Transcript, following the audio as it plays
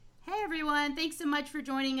everyone. Thanks so much for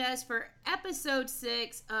joining us for episode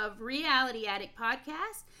 6 of Reality Addict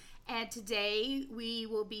Podcast. And today we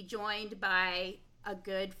will be joined by a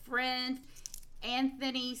good friend,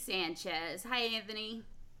 Anthony Sanchez. Hi, Anthony.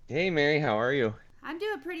 Hey, Mary, how are you? I'm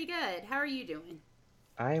doing pretty good. How are you doing?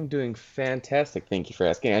 I am doing fantastic. Thank you for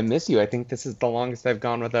asking. I miss you. I think this is the longest I've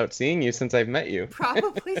gone without seeing you since I've met you.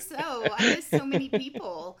 Probably so. I miss so many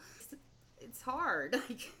people. It's hard,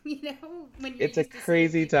 when you're It's a used to seeing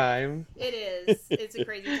crazy people. time. It is. It's a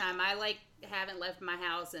crazy time. I haven't left my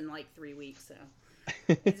house in 3 weeks, so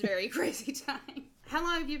it's a very crazy time. How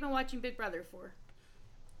long have you been watching Big Brother for?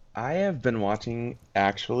 I have been watching,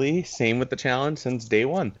 actually, same with the challenge since day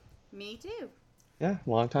one. Me too. Yeah,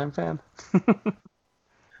 longtime fan.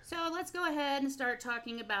 So let's go ahead and start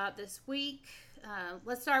talking about this week.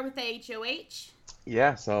 Let's start with the HOH.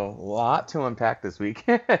 Yeah, so a lot to unpack this week.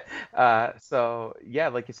 Like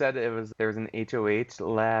you said, there was an HOH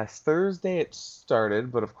last Thursday. It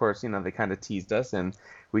started, but of course, they kind of teased us, and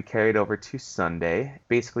we carried over to Sunday.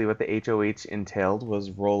 Basically, what the HOH entailed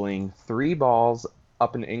was rolling 3 balls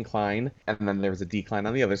up an incline, and then there was a decline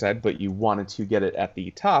on the other side, but you wanted to get it at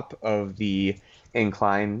the top of the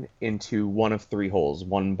incline into one of 3 holes,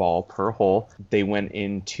 1 ball per hole. They went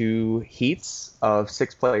in 2 heats of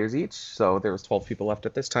 6 players each, so there was 12 people left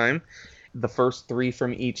at this time. The first 3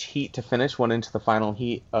 from each heat to finish went into the final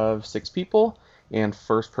heat of 6 people, and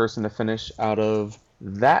first person to finish out of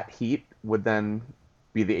that heat would then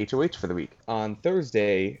be the HOH for the week. On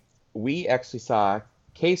Thursday, we actually saw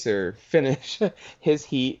Kaser finish his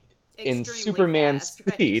heat in Superman fast,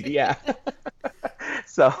 speed. right? Yeah.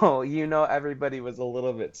 So, everybody was a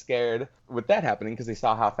little bit scared with that happening because they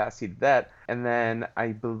saw how fast he did that. And then I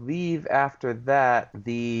believe after that,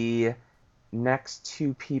 the next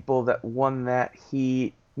 2 people that won that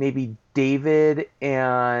heat, maybe David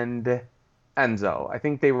and Enzo. I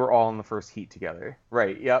think they were all in the first heat together.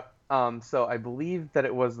 Right, yep. So I believe that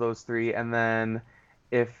it was those 3. And then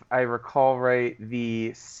if I recall right,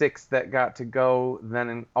 the 6 that got to go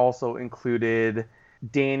then also included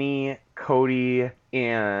Danny, Cody,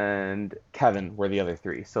 and Kevin were the other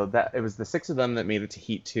 3. So that it was the 6 of them that made it to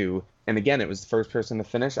Heat 2. And again, it was the first person to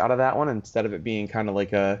finish out of that one. Instead of it being kind of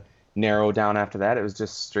like a narrow down after that, it was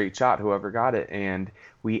just straight shot, whoever got it. And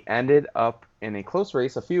we ended up in a close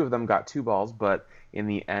race. A few of them got 2 balls, but in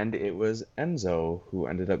the end, it was Enzo who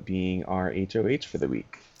ended up being our HOH for the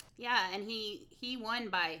week. Yeah, and he won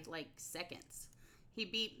by seconds. He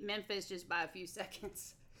beat Memphis just by a few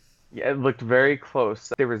seconds. Yeah, it looked very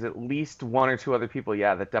close. There was at least 1 or 2 other people,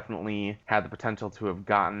 that definitely had the potential to have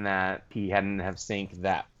gotten that. He hadn't have sank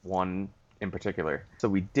that one in particular. So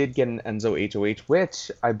we did get an Enzo HOH, which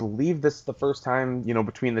I believe this is the first time,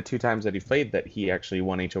 between the 2 times that he played that he actually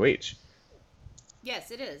won HOH. Yes,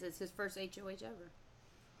 it is. It's his first HOH ever.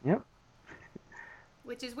 Yep.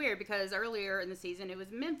 Which is weird because earlier in the season it was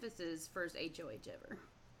Memphis's first HOH ever.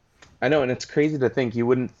 I know, and it's crazy to think. You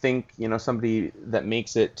wouldn't think, somebody that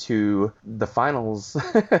makes it to the finals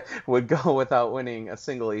would go without winning a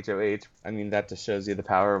single HOH. I mean, that just shows you the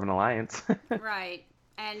power of an alliance. Right.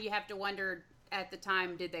 And you have to wonder, at the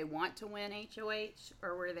time, did they want to win HOH,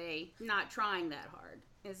 or were they not trying that hard?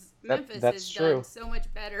 Because Memphis has done so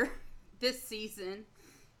much better this season,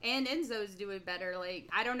 and Enzo's doing better.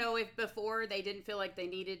 I don't know if before they didn't feel like they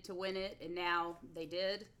needed to win it, and now they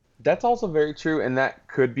did. That's also very true, and that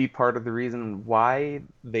could be part of the reason why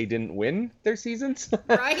they didn't win their seasons.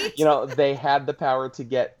 Right? They had the power to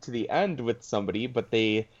get to the end with somebody, but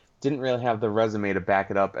they didn't really have the resume to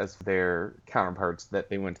back it up as their counterparts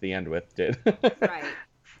that they went to the end with did. Right.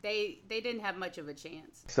 They didn't have much of a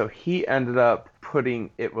chance. So he ended up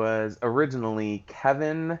it was originally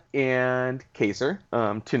Kevin and Kaser,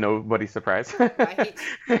 to nobody's surprise. Right.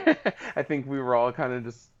 I think we were all kind of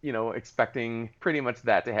just, expecting pretty much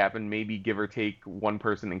that to happen, maybe give or take 1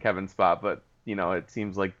 person in Kevin's spot, but, it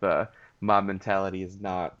seems like the mob mentality is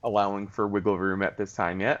not allowing for wiggle room at this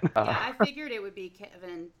time yet. Yeah, I figured it would be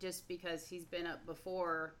Kevin just because he's been up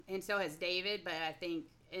before, and so has David, but I think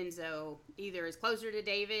Enzo either is closer to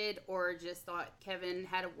David or just thought Kevin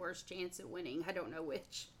had a worse chance at winning. I don't know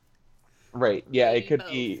which. Right. Yeah, Maybe it could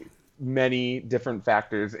both. be many different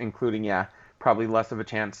factors, including, probably less of a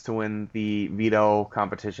chance to win the veto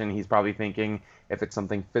competition. He's probably thinking if it's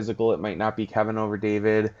something physical, it might not be Kevin over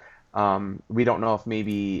David. We don't know if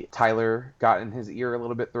maybe Tyler got in his ear a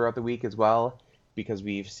little bit throughout the week as well, because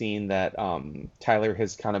we've seen that Tyler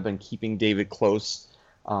has kind of been keeping David close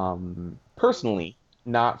personally,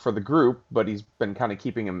 not for the group, but he's been kind of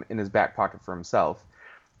keeping him in his back pocket for himself.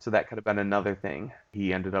 So that could have been another thing.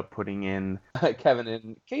 He ended up putting in Kevin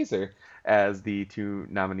and Kaser as the 2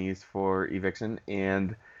 nominees for eviction,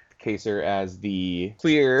 and Kaser as the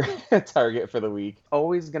clear target for the week.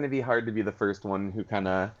 Always going to be hard to be the first one who kind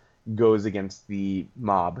of goes against the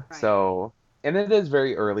mob. Right. So, and it is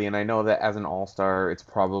very early, and I know that as an all-star, it's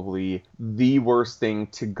probably the worst thing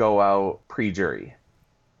to go out pre-jury.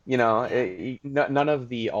 You know, none of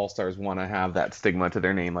the all-stars want to have that stigma to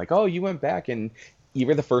their name, like, oh, you went back and you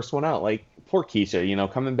were the first one out. Like, poor Keisha, you know,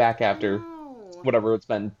 coming back after whatever it's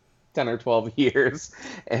been, 10 or 12 years,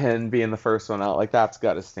 and being the first one out, like, that's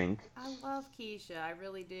gotta stink. I love Keisha, I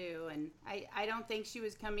really do, and I don't think she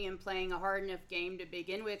was coming and playing a hard enough game to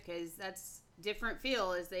begin with, because that's different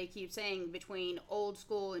feel, as they keep saying, between old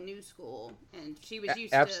school and new school, and she was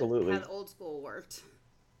used to how the old school worked.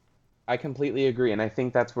 I completely agree, and I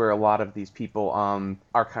think that's where a lot of these people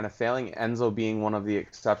are kind of failing. Enzo being one of the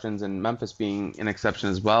exceptions, and Memphis being an exception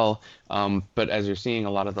as well. But as you're seeing,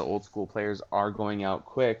 a lot of the old school players are going out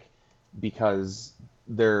quick because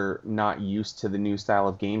they're not used to the new style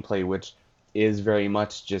of gameplay, which is very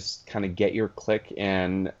much just kind of get your click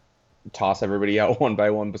and toss everybody out one by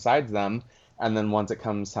one besides them. And then once it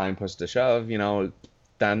comes time push to shove, you know,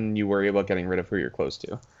 then you worry about getting rid of who you're close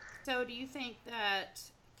to. So do you think that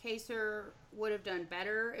Kaser would have done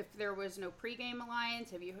better if there was no pregame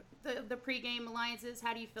alliance? Have you the pregame alliances?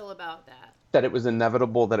 How do you feel about that? That it was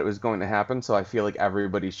inevitable that it was going to happen, so I feel like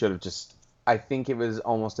everybody should have just... I think it was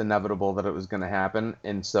almost inevitable that it was going to happen,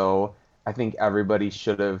 and so I think everybody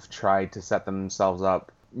should have tried to set themselves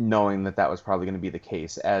up knowing that that was probably going to be the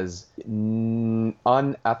case. As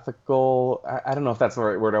unethical, I don't know if that's the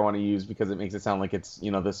right word I want to use, because it makes it sound like it's, you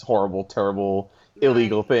know, this horrible, terrible,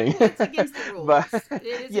 illegal thing. It's against the rules. But, it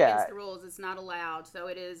is against the rules. It's not allowed, so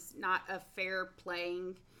it is not a fair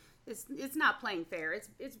playing. It's not playing fair.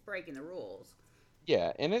 It's breaking the rules.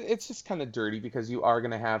 Yeah, and it's just kind of dirty, because you are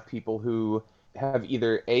going to have people who have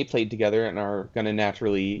either played together and are going to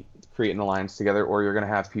naturally create an alliance together, or you're going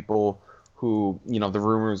to have people who, you know, the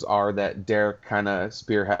rumors are that Derek kind of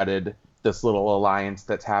spearheaded this little alliance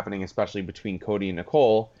that's happening, especially between Cody and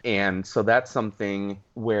Nicole. And so that's something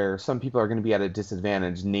where some people are going to be at a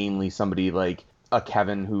disadvantage, namely somebody like a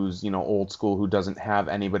Kevin who's, you know, old school, who doesn't have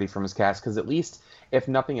anybody from his cast. Because at least, if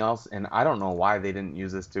nothing else, and I don't know why they didn't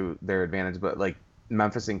use this to their advantage, but like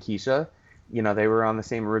Memphis and Keisha, you know, they were on the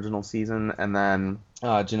same original season. And then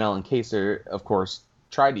Janelle and Kaser, of course,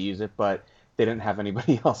 tried to use it, but they didn't have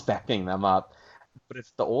anybody else backing them up. But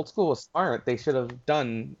if the old school was smart, they should have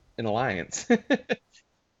done an alliance.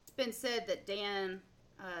 It's been said that Dan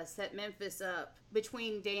set Memphis up.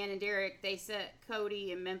 Between Dan and Derek, they set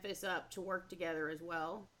Cody and Memphis up to work together as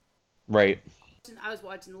well. Right. I was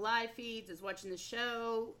watching the live feeds, I was watching the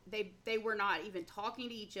show. They were not even talking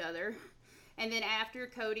to each other. And then after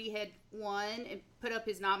Cody had won and put up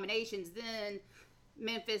his nominations, then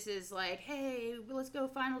Memphis is like, hey, let's go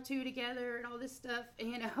final two together and all this stuff,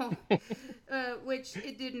 you know, which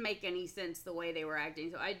it didn't make any sense the way they were acting.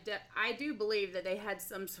 So I do believe that they had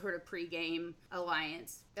some sort of pregame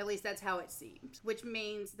alliance. At least that's how it seemed, which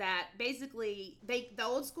means that basically the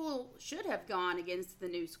old school should have gone against the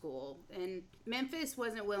new school, and Memphis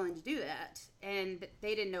wasn't willing to do that, and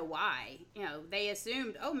they didn't know why. You know, they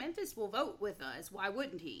assumed, oh, Memphis will vote with us. Why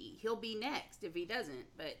wouldn't he? He'll be next if he doesn't,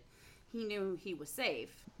 but he knew he was safe.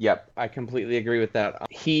 Yep, I completely agree with that.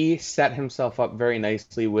 He set himself up very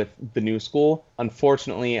nicely with the new school.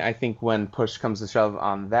 Unfortunately, I think when push comes to shove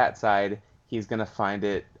on that side, he's going to find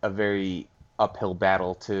it a very uphill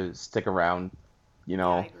battle to stick around, you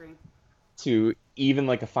know, I agree. To even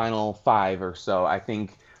like a final five or so. I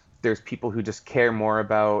think there's people who just care more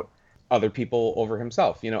about other people over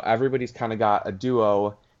himself. You know, everybody's kind of got a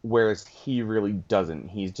duo, whereas he really doesn't.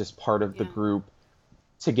 He's just part of the group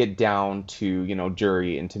to get down to, you know,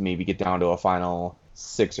 jury and to maybe get down to a final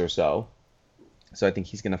six or so. So I think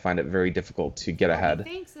he's going to find it very difficult to get ahead.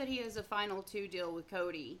 He thinks that he has a final two deal with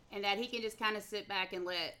Cody and that he can just kind of sit back and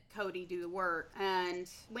let Cody do the work. And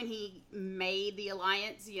when he made the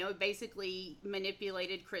alliance, you know, basically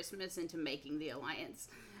manipulated Christmas into making the alliance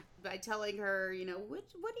by telling her, you know, what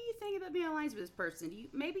do you think about being alliance with this person?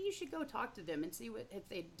 Maybe you should go talk to them and see if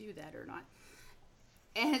they do that or not.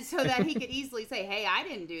 And so that he could easily say, hey, I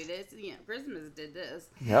didn't do this. You know, Christmas did this.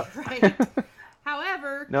 Yep. Right?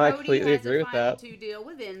 However, no, Cody I completely has agree a with final that. two deal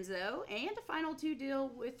with Enzo and a final two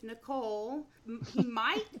deal with Nicole. He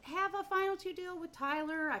might have a final two deal with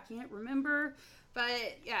Tyler. I can't remember.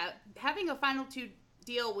 But, yeah, having a final two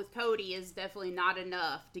deal with Cody is definitely not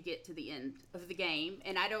enough to get to the end of the game.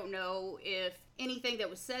 And I don't know if anything that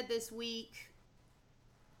was said this week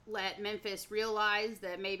let Memphis realize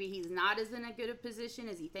that maybe he's not as in a good a position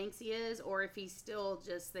as he thinks he is, or if he still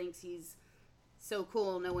just thinks he's so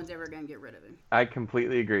cool, no one's ever going to get rid of him. I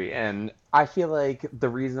completely agree. And I feel like the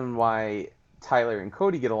reason why Tyler and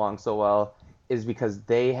Cody get along so well is because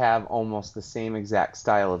they have almost the same exact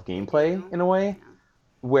style of gameplay in a way,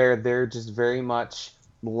 where they're just very much,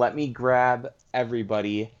 let me grab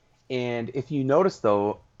everybody. And if you notice,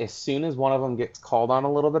 though, as soon as one of them gets called on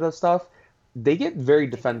a little bit of stuff, they get very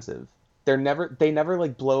defensive. They never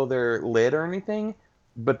like blow their lid or anything,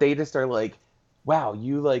 but they just are like, wow,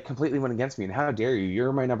 you like completely went against me, and how dare you?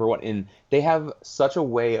 You're my number one. And they have such a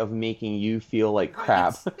way of making you feel like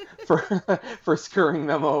crap for screwing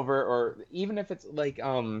them over, or even if it's like,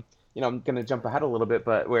 I'm gonna jump ahead a little bit,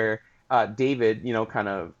 but where David, kind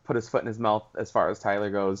of put his foot in his mouth as far as Tyler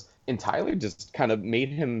goes, and Tyler just kind of made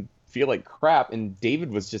him feel like crap, and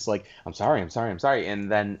David was just like, I'm sorry,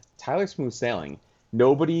 and then Tyler smooth sailing.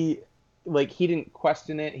 Nobody, like, he didn't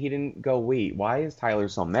question it. He didn't go, wait, why is Tyler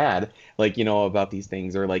so mad, like, about these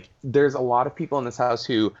things? Or, like, there's a lot of people in this house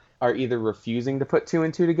who are either refusing to put two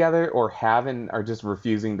and two together or are just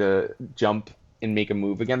refusing to jump and make a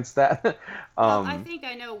move against that. Well, I think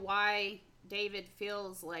I know why David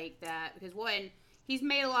feels like that, because one, he's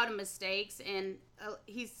made a lot of mistakes, and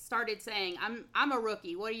he's started saying, I'm a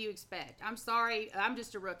rookie. What do you expect? I'm sorry. I'm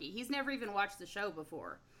just a rookie. He's never even watched the show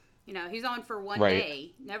before. He's on for one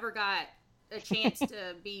day, never got a chance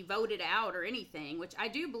to be voted out or anything, which I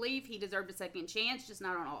do believe he deserved a second chance, just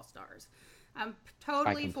not on All-Stars. I'm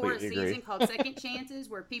totally for a season called Second Chances,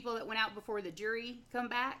 where people that went out before the jury come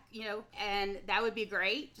back, and that would be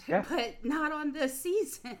great, but not on this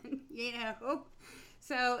season,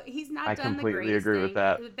 So he's not done the greatest thing. I completely agree with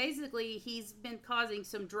that. Basically, he's been causing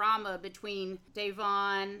some drama between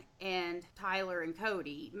Da'Vonne and Tyler and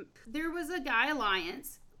Cody. There was a guy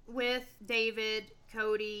alliance with David,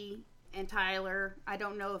 Cody, and Tyler. I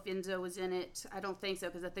don't know if Enzo was in it. I don't think so,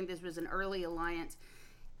 because I think this was an early alliance.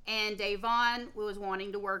 And Da'Vonne was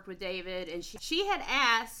wanting to work with David, and she had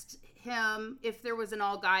asked him if there was an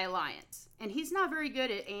all-guy alliance. And he's not very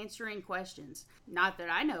good at answering questions. Not that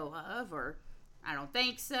I know of, or I don't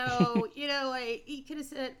think so. Like, he could have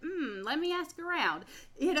said, let me ask around.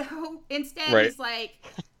 Instead he's like,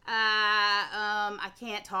 I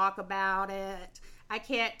can't talk about it. I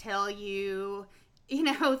can't tell you,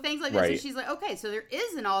 things like this. And she's like, okay, so there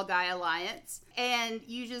is an all-guy alliance, and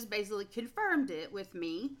you just basically confirmed it with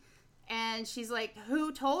me. And she's like,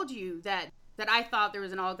 who told you that I thought there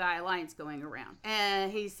was an all-guy alliance going around?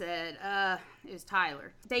 And he said, it was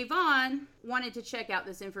Tyler. Da'Vonne wanted to check out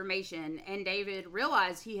this information, and David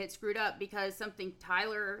realized he had screwed up, because something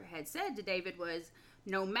Tyler had said to David was,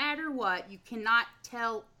 no matter what, you cannot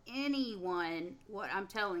tell anyone what I'm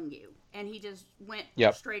telling you. And he just went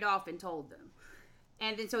straight off and told them.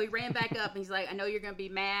 And then so he ran back up, and he's like, I know you're going to be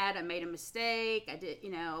mad. I made a mistake. I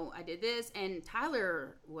did this. And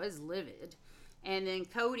Tyler was livid. And then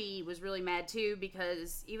Cody was really mad too,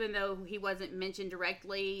 because even though he wasn't mentioned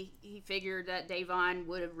directly, he figured that Da'Vonne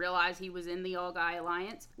would have realized he was in the all-guy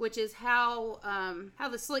alliance, which is how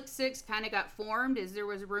the Slick Six kind of got formed. Is there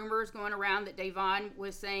was rumors going around that Da'Vonne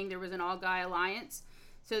was saying there was an all-guy alliance.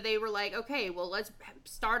 So they were like, okay, well, let's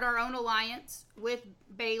start our own alliance with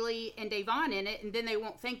Bailey and Da'Vonne in it, and then they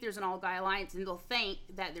won't think there's an all-guy alliance, and they'll think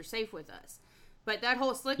that they're safe with us. But that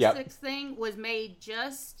whole Slick Six thing was made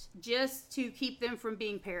just to keep them from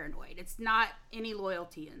being paranoid. It's not any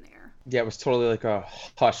loyalty in there. Yeah, it was totally like a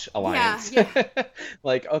hush alliance. Yeah.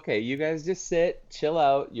 Like, okay, you guys just sit, chill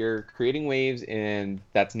out. You're creating waves, and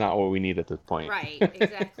that's not what we need at this point. Right,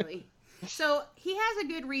 exactly. So he has a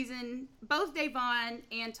good reason. Both Da'Vonne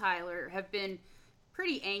and Tyler have been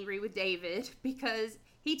pretty angry with David, because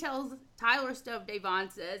he tells Tyler stuff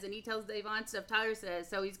Da'Vonne says, and he tells Da'Vonne stuff Tyler says.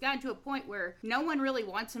 So he's gotten to a point where no one really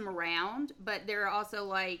wants him around, but they're also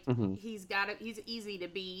like, he's easy to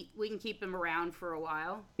beat. We can keep him around for a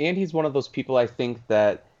while. And he's one of those people, I think,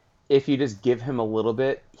 that if you just give him a little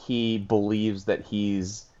bit, he believes that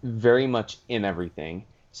he's very much in everything.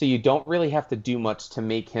 So you don't really have to do much to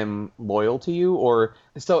make him loyal to you. Or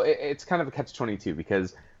so it's kind of a catch-22,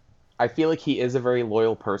 because I feel like he is a very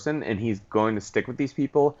loyal person, and he's going to stick with these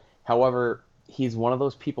people. However, he's one of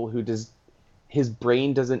those people who his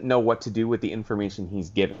brain doesn't know what to do with the information he's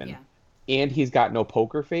given. Yeah. And he's got no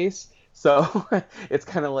poker face. So it's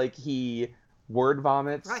kind of like he word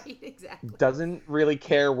vomits. Right, exactly. Doesn't really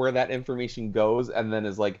care where that information goes, and then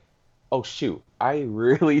is like, oh shoot, I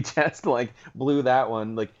really just like blew that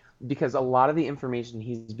one. Like, because a lot of the information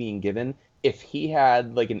he's being given, if he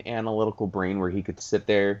had like an analytical brain where he could sit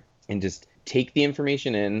there and just take the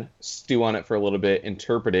information in, stew on it for a little bit,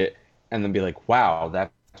 interpret it, and then be like, wow,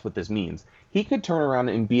 that's what this means. He could turn around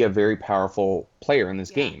and be a very powerful player in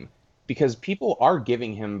this game, because people are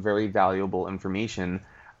giving him very valuable information.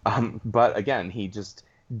 But again, he just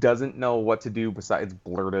doesn't know what to do besides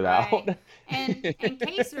blurt it right. out. And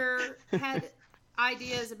Kaysar had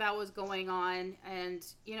ideas about what's going on, and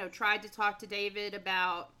tried to talk to David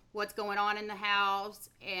about what's going on in the house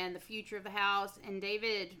and the future of the house, and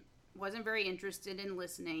David wasn't very interested in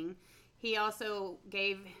listening. He also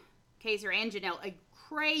gave Kaysar and Janelle a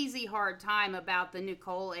crazy hard time about the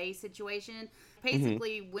Nicole A situation.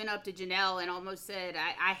 Basically went up to Janelle and almost said,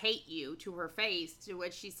 I hate you, to her face, to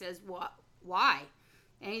which she says, what? Why?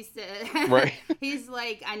 And he said, right. He's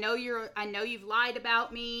like, I know you've lied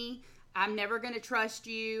about me. I'm never going to trust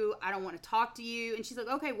you. I don't want to talk to you. And she's like,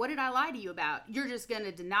 okay, what did I lie to you about? You're just going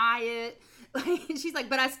to deny it. She's like,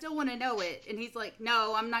 but I still want to know it. And he's like,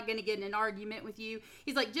 no, I'm not going to get in an argument with you.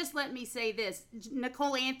 He's like, just let me say this.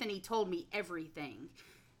 Nicole Anthony told me everything.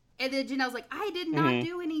 And then Janelle's like, I did not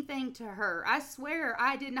do anything to her. I swear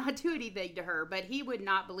I did not do anything to her. But he would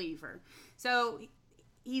not believe her. So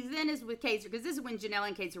he then is with Kaysar, because this is when Janelle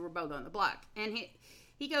and Kaysar were both on the block. And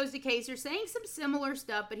he goes to Kaysar saying some similar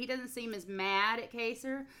stuff, but he doesn't seem as mad at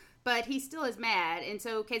Kaysar. But he still is mad. And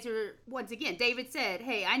so Kaysar, once again, David said,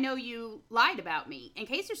 hey, I know you lied about me. And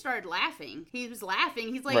Kaysar started laughing. He was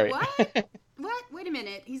laughing. He's like, right. What? What? Wait a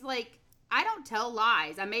minute. He's like, I don't tell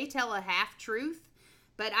lies. I may tell a half truth,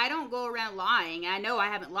 but I don't go around lying. I know I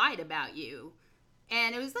haven't lied about you.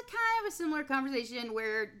 And it was like kind of a similar conversation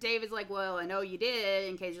where David's like, well, I know you did.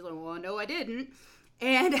 And Kaysar's like, well, no, I didn't.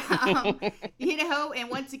 And, and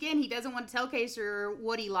once again, he doesn't want to tell Kaysar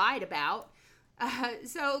what he lied about.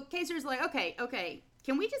 So Kaysar's like, okay,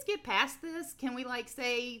 can we just get past this? Can we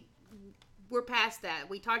say we're past that?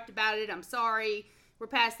 We talked about it. I'm sorry. We're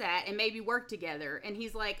past that, and maybe work together. And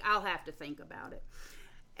he's like, I'll have to think about it.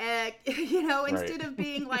 Instead of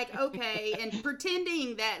being like, okay, and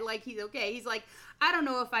pretending that he's okay. He's like, I don't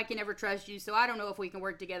know if I can ever trust you, so I don't know if we can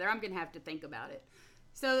work together. I'm going to have to think about it.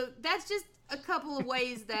 So that's just a couple of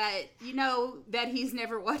ways that that he's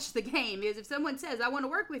never watched the game. Is if someone says, I want to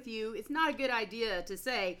work with you, it's not a good idea to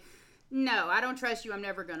say, no, I don't trust you. I'm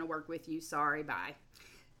never going to work with you. Sorry, bye.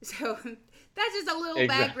 So that's just a little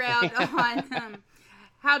background on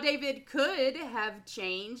how David could have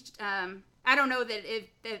changed. I don't know that if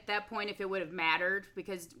at that point if it would have mattered,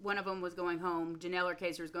 because one of them was going home. Janelle or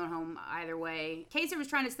Kaysar was going home either way. Kaysar was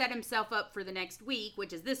trying to set himself up for the next week,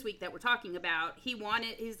 which is this week that we're talking about.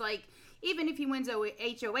 He's like, even if he wins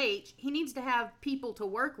HOH, he needs to have people to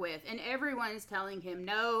work with. And everyone's telling him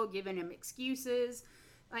no, giving him excuses.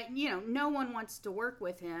 No one wants to work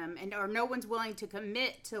with him, or no one's willing to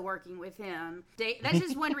commit to working with him. That's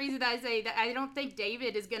just one reason that I say that I don't think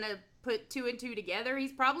David is going to put two and two together.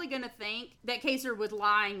 He's probably going to think that Kaysar was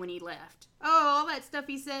lying when he left. Oh, all that stuff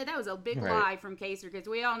he said, that was a big lie from Kaysar, because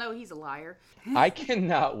we all know he's a liar. I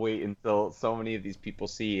cannot wait until so many of these people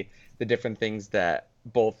see the different things that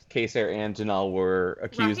both Kaysar and Janelle were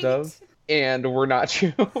accused of, and were not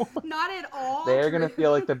true. Not at all. They're going to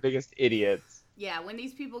feel like the biggest idiots. Yeah, when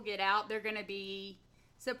these people get out, they're going to be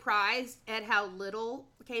surprised at how little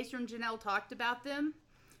Kaysar and Janelle talked about them,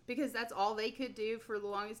 because that's all they could do for the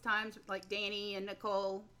longest times. Like Danny and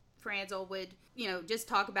Nicole Franzel would, just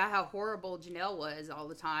talk about how horrible Janelle was all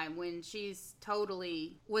the time, when she's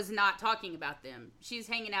totally was not talking about them. She's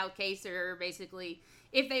hanging out with Kaysar, basically.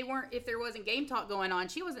 If there wasn't game talk going on,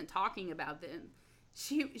 she wasn't talking about them.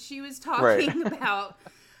 She was talking about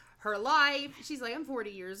her life. She's like, I'm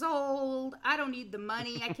 40 years old. I don't need the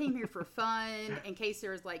money. I came here for fun. And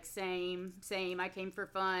Kaysar is like, same. I came for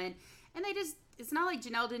fun. And it's not like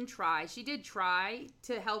Janelle didn't try. She did try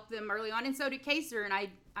to help them early on. And so did Kaysar. And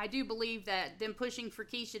I do believe that them pushing for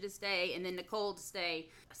Keisha to stay and then Nicole to stay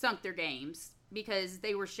sunk their games, because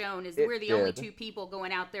they were shown as we're the only two people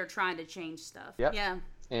going out there trying to change stuff. Yep. Yeah.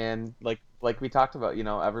 And like we talked about,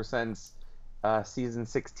 ever since season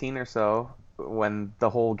 16 or so, when the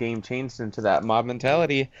whole game changed into that mob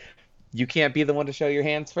mentality, you can't be the one to show your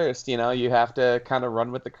hands first. You have to kind of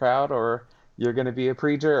run with the crowd, or you're going to be a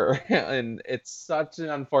pre-juror. And it's such an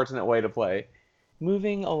unfortunate way to play.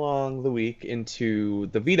 Moving along the week into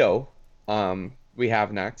the veto we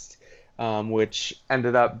have next, which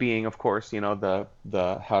ended up being, of course, the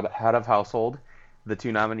head of household, the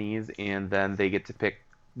two nominees, and then they get to pick,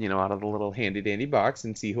 out of the little handy-dandy box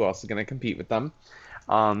and see who else is going to compete with them.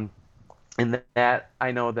 And that,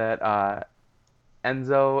 I know that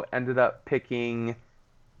Enzo ended up picking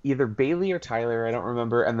either Bailey or Tyler, I don't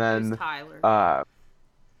remember, and then Tyler.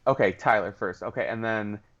 Okay, Tyler first. Okay, and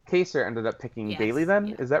then Kaysar ended up picking Bailey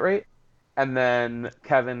then, is that right? And then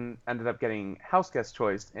Kevin ended up getting house guest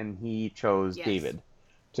choice, and he chose David.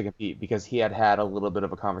 to compete because he had a little bit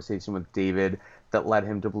of a conversation with David that led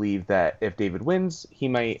him to believe that if David wins, he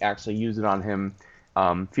might actually use it on him,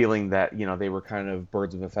 feeling that, they were kind of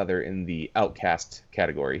birds of a feather in the outcast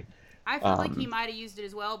category. I feel like he might have used it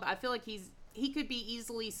as well, but I feel like he could be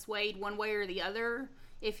easily swayed one way or the other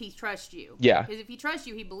if he trusts you. Yeah. Because if he trusts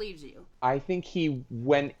you, he believes you. I think he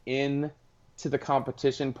went in to the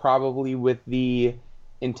competition probably with the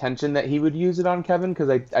intention that he would use it on Kevin, because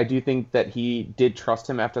I do think that he did trust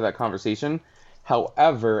him after that conversation.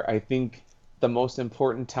 However, I think the most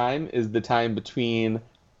important time is the time between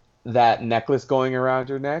that necklace going around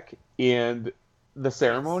your neck and the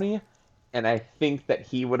ceremony. Yes. And I think that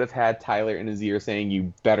he would have had Tyler in his ear saying,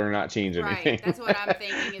 "You better not change anything." Right. That's what I'm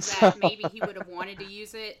thinking, is that maybe he would have wanted to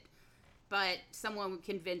use it, but someone would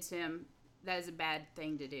convince him that is a bad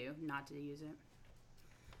thing to do, not to use it.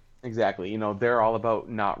 Exactly. They're all about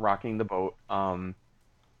not rocking the boat. And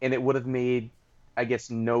it would have made, I guess,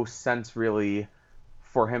 no sense really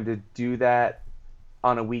for him to do that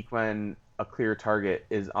on a week when a clear target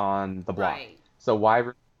is on the block. Right. So why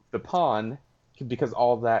remove the pawn? Because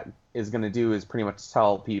all that is going to do is pretty much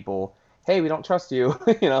tell people, hey, we don't trust you.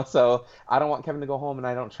 So I don't want Kevin to go home, and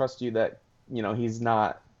I don't trust you that, he's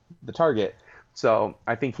not the target. So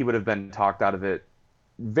I think he would have been talked out of it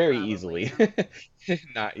very easily,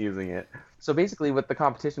 not using it. So basically what the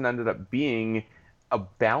competition ended up being a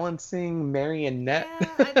balancing marionette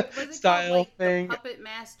style thing. The Puppet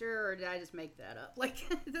Master, or did I just make that up?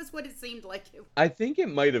 That's what it seemed like. I think it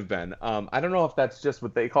might have been. I don't know if that's just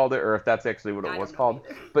what they called it or if that's actually what it was called.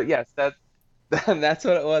 But yes, that's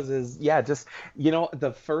what it was. Just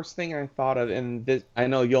the first thing I thought of, and this, I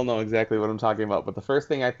know you'll know exactly what I'm talking about, but the first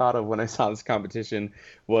thing I thought of when I saw this competition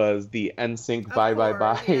was the NSYNC Bye Bye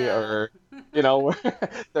Bye, yeah. Or where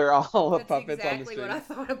they're all the puppets on the string. That's exactly what I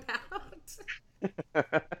thought about.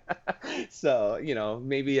 So,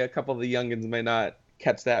 maybe a couple of the youngins might not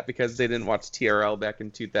catch that because they didn't watch TRL back in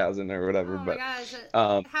 2000 or whatever. Oh my gosh.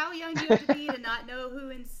 How young do you have to be to not know who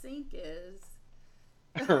NSYNC is?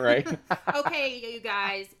 Right. Okay, you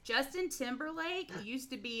guys. Justin Timberlake used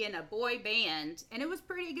to be in a boy band, and it was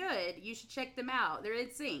pretty good. You should check them out. They're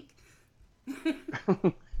NSYNC.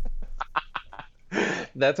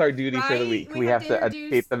 That's our duty for the week. We have to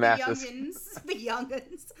educate the masses. The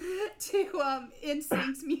youngins to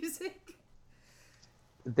NSYNC's music.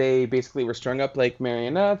 They basically were strung up like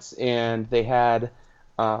marionettes, and they had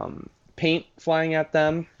paint flying at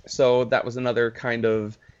them. So that was another kind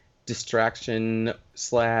of distraction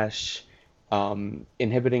 /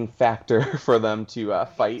 inhibiting factor for them to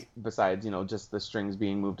fight, besides, just the strings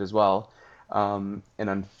being moved as well. And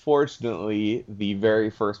unfortunately, the very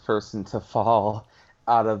first person to fall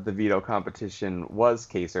out of the veto competition was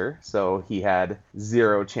Kaysar, so he had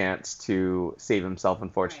zero chance to save himself,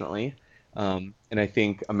 unfortunately. Right. And I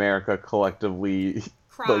think America collectively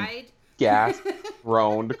cried, gasped,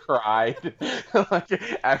 groaned, cried.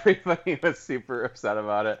 Everybody was super upset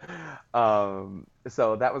about it.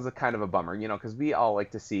 So that was a kind of a bummer, because we all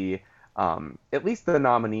like to see at least the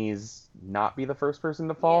nominees not be the first person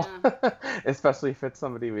to fall, especially if it's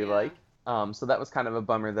somebody we like. So that was kind of a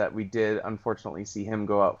bummer that we did unfortunately see him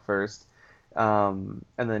go out first. And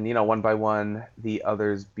then, one by one, the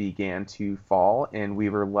others began to fall, and we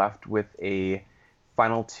were left with a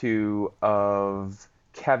final two of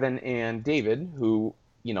Kevin and David, who,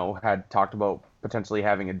 had talked about potentially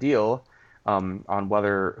having a deal on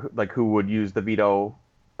whether, who would use the veto.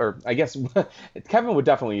 Or I guess Kevin would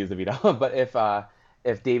definitely use the veto, but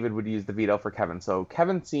if David would use the veto for Kevin. So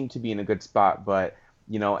Kevin seemed to be in a good spot, but,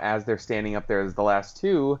 as they're standing up there as the last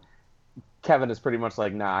two, Kevin is pretty much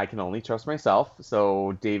like, nah, I can only trust myself.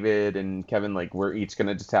 So David and Kevin, we're each going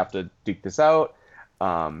to just have to duke this out.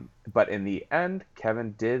 But in the end,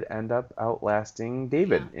 Kevin did end up outlasting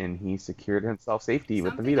David, and he secured himself safety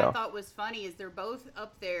with the veto. Something I thought was funny is they're both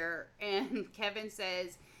up there, and Kevin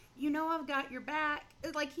says, I've got your back.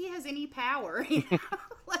 Like he has any power,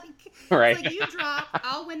 right. Like you drop,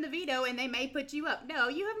 I'll win the veto, and they may put you up. No,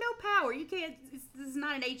 you have no power. You can't. This is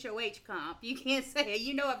not an HOH comp. You can't say,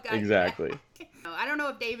 I've got exactly. Your back. I don't know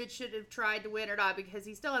if David should have tried to win or not, because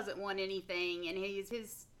he still hasn't won anything, and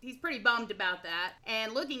he's pretty bummed about that.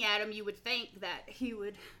 And looking at him, you would think that he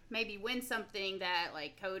would maybe win something that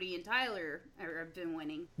Cody and Tyler have been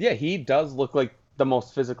winning. Yeah, he does look like the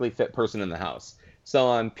most physically fit person in the house. So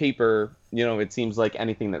on paper, it seems like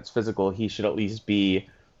anything that's physical, he should at least be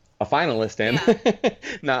a finalist in,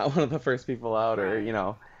 not one of the first people out,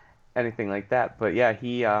 or, anything like that. But yeah,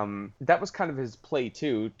 he that was kind of his play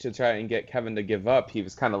too, to try and get Kevin to give up. He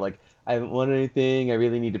was kind of like, I haven't won anything. I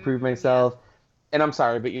really need to prove myself. And I'm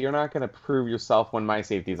sorry, but you're not going to prove yourself when my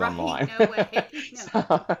safety's on the line. No way. No.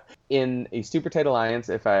 So, in a super tight alliance,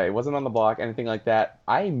 if I wasn't on the block, anything like that,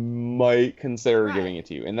 I might consider giving it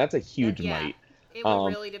to you. And that's a huge might. It would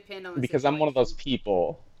really depend on the because situation. I'm one of those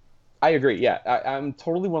people. I agree. Yeah, I'm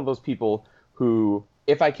totally one of those people who,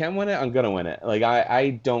 if I can win it, I'm going to win it. Like, I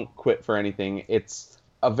don't quit for anything. It's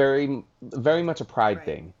a very, very much a pride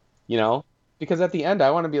thing, you know? Because at the end,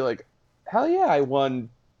 I want to be like, hell yeah, I won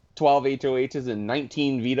 12 HOHs and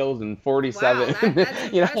 19 vetoes and 47. Wow,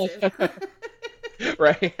 that's impressive.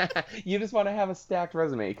 Right? You just want to have a stacked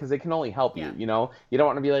resume because it can only help you, you know? You don't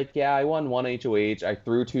want to be like, yeah, I won 1 HOH, I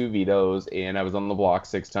threw 2 vetoes, and I was on the block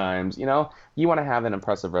 6 times, you know? You want to have an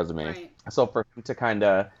impressive resume. Right. So for him to kind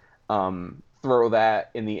of throw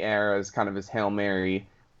that in the air as kind of his Hail Mary.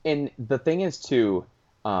 And the thing is, too,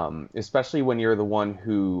 especially when you're the one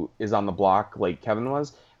who is on the block like Kevin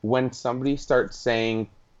was, when somebody starts saying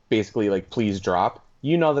basically like, please drop,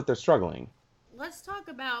 you know that they're struggling. Let's talk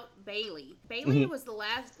about Bailey. Bailey was the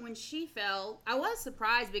last, when she fell, I was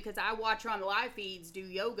surprised because I watch her on the live feeds do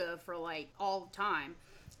yoga for like all the time.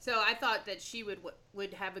 So I thought that she would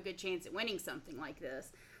have a good chance at winning something like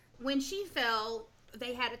this. When she fell,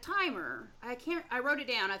 they had a timer. I wrote it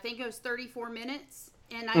down. I think it was 34 minutes.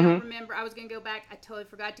 And I don't remember. I was going to go back. I totally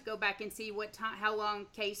forgot to go back and see how long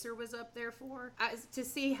Kaser was up there for, to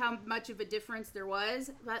see how much of a difference there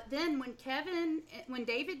was. But then when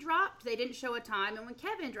David dropped, they didn't show a time. And when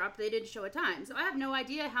Kevin dropped, they didn't show a time. So I have no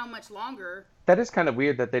idea how much longer. That is kind of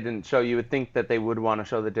weird that they didn't show. You would think that they would want to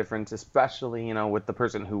show the difference, especially, you know, with the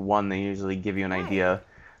person who won. They usually give you an idea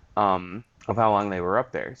of how long they were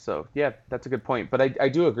up there. So, yeah, that's a good point. But I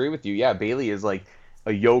do agree with you. Yeah, Bailey is like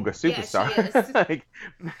a yoga superstar. Yeah,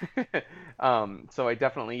 she is. So I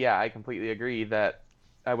definitely, I completely agree that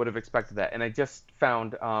I would have expected that. And I just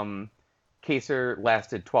found Kaser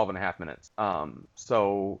lasted 12 and a half minutes. And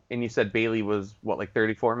you said Bailey was, what, like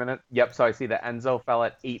 34 minutes? Yep, so I see that Enzo fell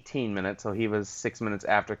at 18 minutes, so he was 6 minutes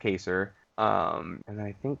after Kaser. And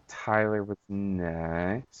I think Tyler was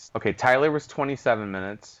next. Okay, Tyler was 27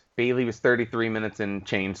 minutes. Bailey was 33 minutes and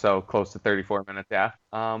change, so close to 34 minutes, yeah.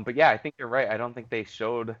 But yeah, I think you're right. I don't think they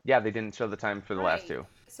showed, they didn't show the time for the last two.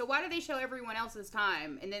 So why do they show everyone else's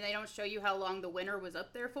time, and then they don't show you how long the winner was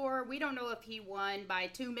up there for? We don't know if he won by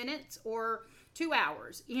 2 minutes or 2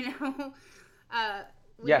 hours, you know?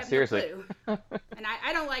 We have seriously. No clue. And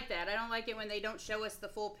I don't like that. I don't like it when they don't show us the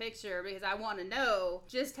full picture because I want to know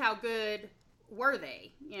just how good were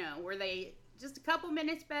they? You know, were they just a couple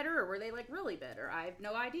minutes better or were they like really better? I have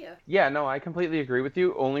no idea. Yeah, no, I completely agree with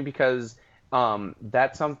you, only because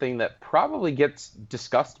that's something that probably gets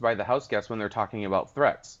discussed by the house guests when they're talking about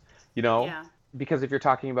threats, you know? Yeah. Because if you're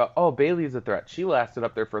talking about, oh, Bailey's a threat, she lasted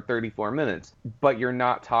up there for 34 minutes, but you're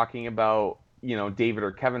not talking about, you know, David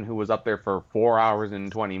or Kevin who was up there for 4 hours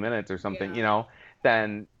and 20 minutes or something, you know,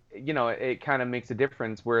 then, you know, it kind of makes a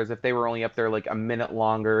difference. Whereas if they were only up there like a minute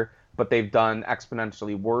longer, but they've done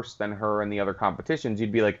exponentially worse than her in the other competitions,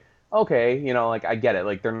 you'd be like, okay, you know, like I get it.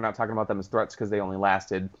 Like they're not talking about them as threats because they only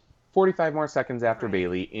lasted 45 more seconds after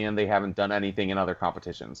Bailey and they haven't done anything in other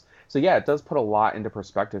competitions. So yeah, it does put a lot into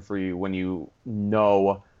perspective for you when you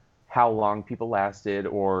know how long people lasted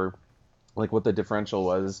or like what the differential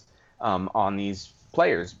was on these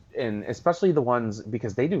players, and especially the ones,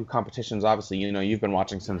 because they do competitions, obviously, you know, you've been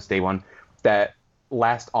watching since day one, that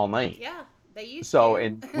last all night. Yeah, they used to.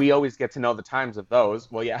 And we always get to know the times of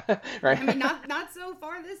those. Well, yeah, right. I mean, not so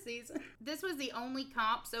far this season. This was the only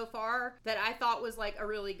comp so far that I thought was like a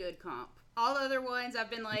really good comp. All other ones I've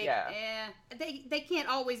been like, they can't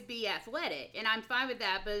always be athletic, and I'm fine with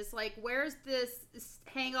that, but it's like, where's this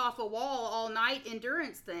hang off a wall all night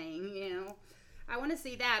endurance thing, you know? I want to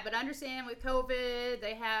see that, but I understand with COVID,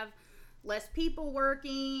 they have less people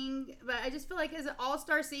working, but I just feel like as an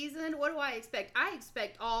all-star season, what do I expect? I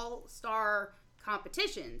expect all-star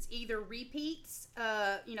competitions, either repeats,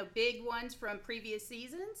 you know, big ones from previous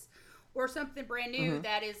seasons, or something brand new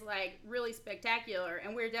that is like really spectacular,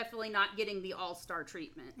 and we're definitely not getting the all-star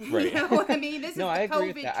treatment. Right. You know what I mean? This is the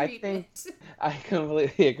COVID treatment. I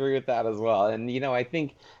completely agree with that as well. And, you know, I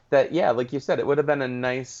think that, yeah, like you said, it would have been a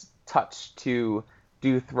nice touch to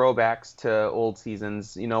do throwbacks to old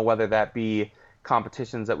seasons, you know, whether that be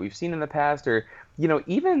competitions that we've seen in the past or, you know,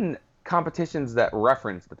 even competitions that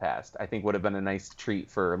reference the past, I think would have been a nice treat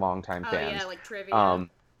for longtime fans. Yeah, like trivia.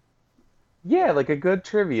 Yeah, like a good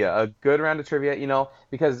round of trivia, you know,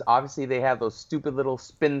 because obviously they have those stupid little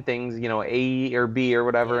spin things, you know, A or B or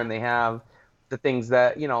whatever, and they have the things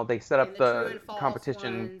that, you know, they set up the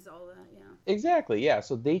competition. Ones, all that, Exactly, yeah.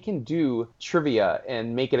 So they can do trivia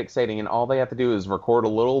and make it exciting, and all they have to do is record a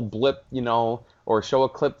little blip, or show a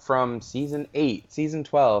clip from season 8, season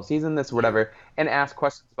 12, season this, Yeah. whatever, and ask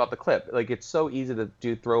questions about the clip. Like, it's so easy to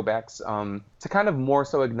do throwbacks, to kind of more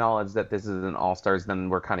so acknowledge that this is an All-Stars than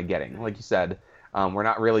we're kind of getting. Right. Like you said, we're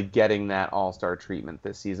not really getting that All-Star treatment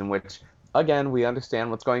this season, which, again, we understand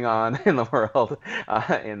what's going on in the world,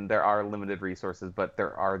 and there are limited resources, but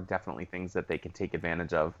there are definitely things that they can take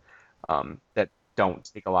advantage of, that don't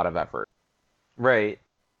take a lot of effort. Right.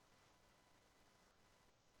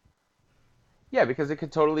 Yeah, because it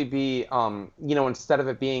could totally be, instead of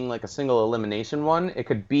it being like a single elimination one, it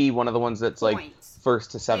could be one of the ones that's like Points.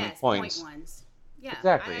 first to 7 points. Point ones. Yeah,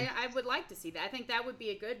 Exactly. I would like to see that. I think that would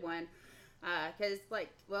be a good one. Because,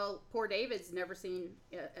 poor David's never seen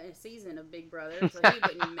a season of Big Brother, so he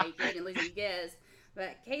wouldn't make it unless he guessed.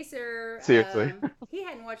 But Kaser, Seriously. he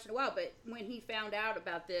hadn't watched in a while, but when he found out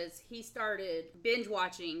about this, he started binge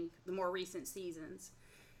watching the more recent seasons.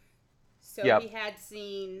 So Yep. he had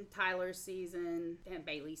seen Tyler's season and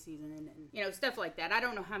Bailey's season and stuff like that. I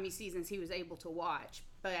don't know how many seasons he was able to watch,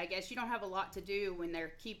 but I guess you don't have a lot to do when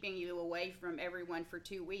they're keeping you away from everyone for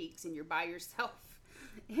 2 weeks and you're by yourself.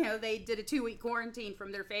 They did a 2-week quarantine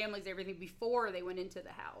from their families, everything before they went into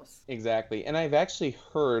the house. Exactly. And I've actually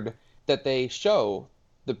heard that they show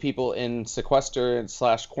the people in sequester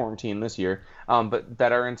 / quarantine this year, but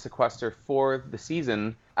that are in sequester for the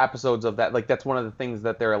season, episodes of that. Like, that's one of the things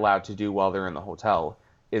that they're allowed to do while they're in the hotel,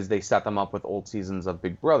 is they set them up with old seasons of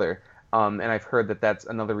Big Brother. And I've heard that that's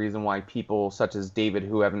another reason why people such as David,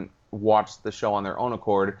 who haven't watched the show on their own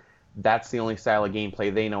accord, that's the only style of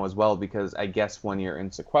gameplay they know as well, because I guess when you're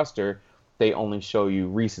in sequester, they only show you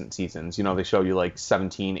recent seasons. They show you like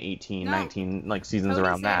 17, 18, No. 19, like seasons Cody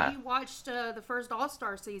around said that. he watched the first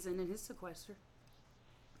All-Star season in his sequester.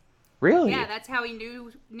 Really? Yeah, that's how he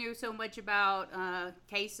knew so much about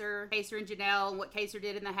Kaser and Janelle, and what Kaser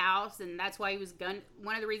did in the house, and that's why he was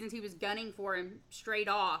one of the reasons he was gunning for him straight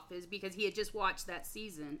off is because he had just watched that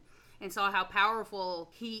season and saw how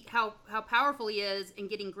powerful how powerful he is in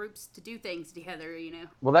getting groups to do things together.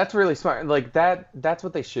 Well, that's really smart. Like, that's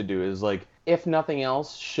what they should do, is like, if nothing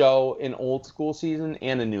else, show an old school season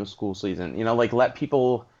and a new school season. Like, let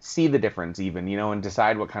people see the difference even, and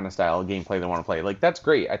decide what kind of style of gameplay they want to play. Like, that's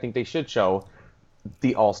great. I think they should show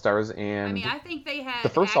the All-Stars, and I think they had the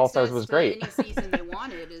first All-Stars was great. Any season they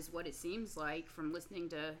wanted is what it seems like from listening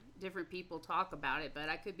to different people talk about it, but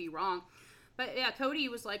I could be wrong. But yeah, Cody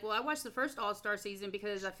was like, well, I watched the first All-Star season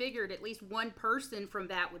because I figured at least one person from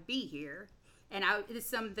that would be here. And it's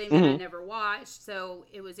something that I never watched, so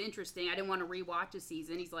it was interesting. I didn't want to rewatch a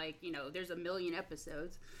season. He's like, there's 1 million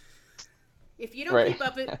episodes. If you don't keep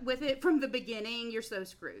up with it from the beginning, you're so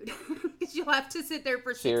screwed. Because you'll have to sit there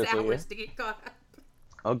for 6 hours to get caught up.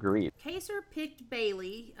 Agreed. Kaser picked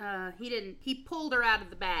Bailey. He pulled her out of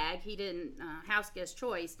the bag. He didn't house guest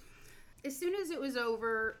choice. As soon as it was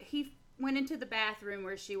over, he went into the bathroom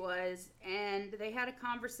where she was, and they had a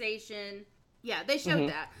conversation. Yeah, they showed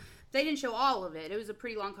that. They didn't show all of it. It was a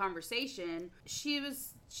pretty long conversation. She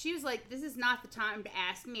was like, this is not the time to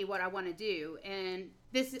ask me what I want to do. And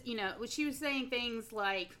this, she was saying things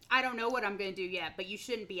like, I don't know what I'm going to do yet, but you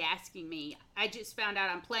shouldn't be asking me. I just found out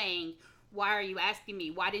I'm playing. Why are you asking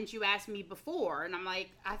me? Why didn't you ask me before? And I'm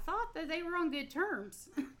like, I thought that they were on good terms.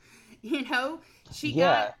 She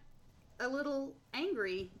got a little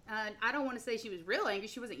angry. I don't want to say she was real angry.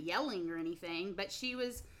 She wasn't yelling or anything, but she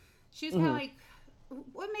was kind of like,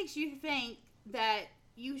 what makes you think that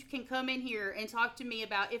you can come in here and talk to me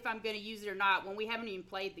about if I'm going to use it or not when we haven't even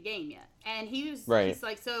played the game yet? And he's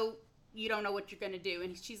like, so you don't know what you're going to do?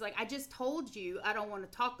 And she's like, I just told you I don't want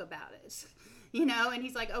to talk about it. And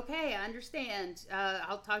he's like, okay, I understand.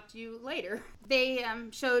 I'll talk to you later. They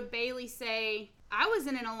showed Bailey say, I was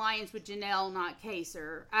in an alliance with Janelle, not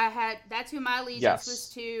Kaser. That's who my allegiance was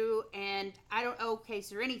to, and I don't owe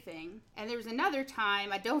Kaser anything. And there was another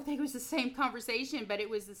time, I don't think it was the same conversation, but it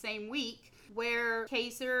was the same week, where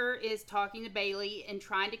Kaser is talking to Bailey and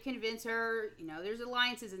trying to convince her, there's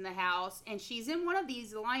alliances in the house, and she's in one of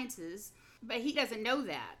these alliances, but he doesn't know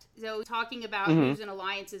that. So talking about who's in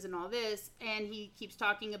alliances and all this, and he keeps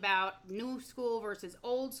talking about new school versus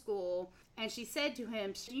old school. And she said to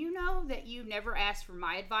him, do you know that you never asked for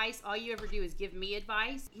my advice? All you ever do is give me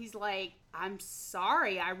advice. He's like, I'm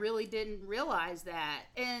sorry. I really didn't realize that.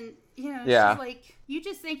 And, she's like, you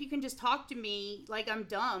just think you can just talk to me like I'm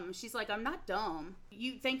dumb. She's like, I'm not dumb.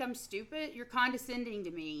 You think I'm stupid? You're condescending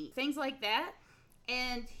to me. Things like that.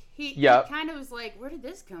 And he kind of was like, where did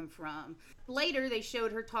this come from? Later, they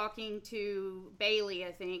showed her talking to Bailey,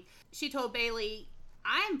 I think. She told Bailey,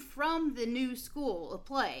 I'm from the new school of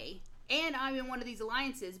play. and I'm in one of these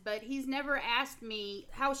alliances, but he's never asked me,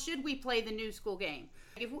 how should we play the new school game?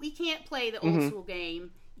 If we can't play the old school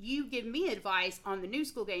game, you give me advice on the new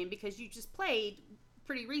school game because you just played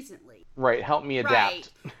pretty recently. Right, help me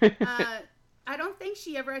adapt. Right. I don't think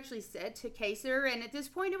she ever actually said to Kaysar, and at this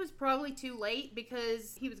point it was probably too late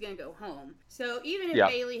because he was going to go home. So even if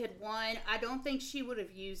Bailey had won, I don't think she would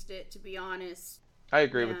have used it, to be honest. I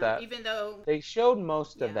agree with that. Even though they showed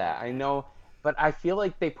most of that, I know, but I feel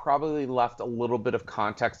like they probably left a little bit of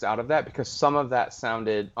context out of that because some of that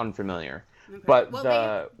sounded unfamiliar. Okay. But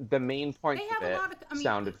well, the main point of it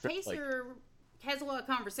sounded Kaysar has a lot of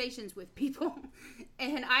conversations with people,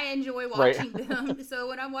 and I enjoy watching them. So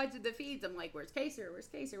when I'm watching the feeds, I'm like, "Where's Kaysar? Where's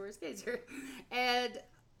Kaysar? Where's Kaysar?" And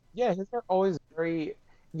yeah, his are always very.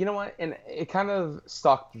 You know what? And it kind of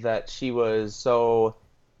sucked that she was so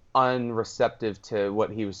unreceptive to what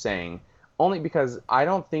he was saying. Only because I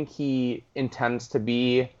don't think he intends to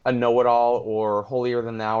be a know-it-all or holier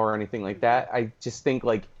than thou or anything like that. I just think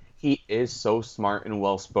like he is so smart and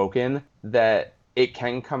well-spoken that it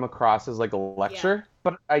can come across as like a lecture,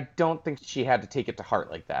 but I don't think she had to take it to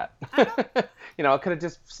heart like that. You know, it could have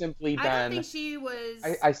just simply been. I don't think she was.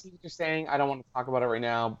 I see what you're saying. I don't want to talk about it right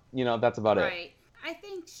now. You know, that's about it. Right. I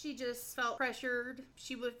think she just felt pressured.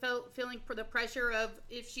 She would feeling for the pressure of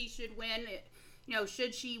if she should win. You know,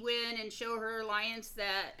 should she win and show her alliance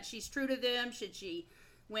that she's true to them? Should she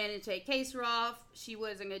win and take Kaysar off? She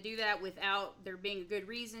wasn't going to do that without there being a good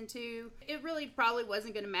reason to. It really probably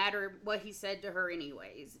wasn't going to matter what he said to her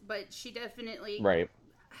anyways. But she definitely... Right.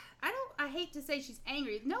 I hate to say she's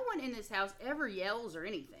angry. No one in this house ever yells or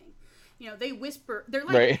anything. You know, they whisper. They're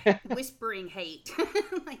like whispering hate.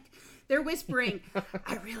 Like, they're whispering,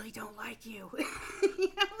 I really don't like you.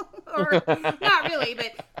 You know? Or, not really,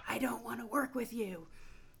 but I don't want to work with you.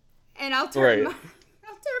 And I'll turn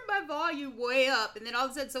my volume way up, and then all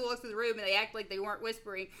of a sudden someone walks in the room and they act like they weren't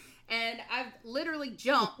whispering. And I've literally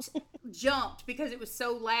jumped because it was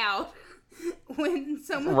so loud when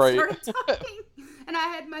someone started talking. And I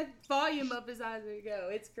had my volume up as high as it go.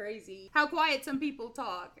 It's crazy how quiet some people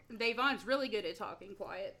talk. Davon's really good at talking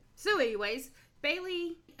quiet. So anyways,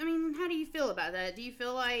 Bailey, I mean, how do you feel about that? Do you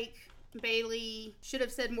feel like Bailey should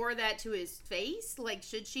have said more of that to his face? Like,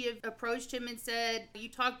 should she have approached him and said, you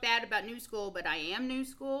talk bad about New School, but I am New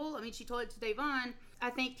School? I mean, she told it to Davon. I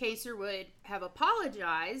think Kaysar would have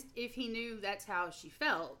apologized if he knew that's how she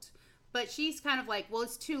felt. But she's kind of like, well,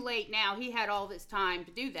 it's too late now. He had all this time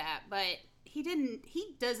to do that. But he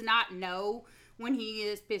does not know when he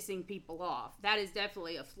is pissing people off. That is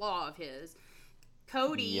definitely a flaw of his.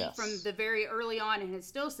 Cody, from the very early on, and has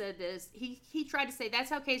still said this, he tried to say that's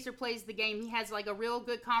how Kaysar plays the game. He has like a real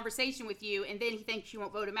good conversation with you, and then he thinks you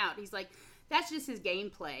won't vote him out. He's like, that's just his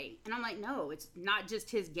gameplay. And I'm like, no, it's not just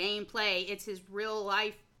his gameplay. It's his real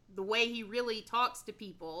life, the way he really talks to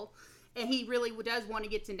people, and he really does want to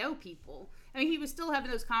get to know people. I mean, he was still having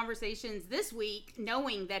those conversations this week,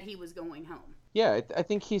 knowing that he was going home. Yeah, I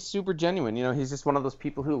think he's super genuine. You know, he's just one of those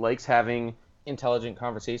people who likes having intelligent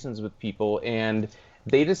conversations with people, and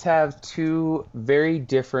they just have two very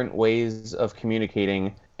different ways of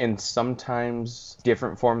communicating, and sometimes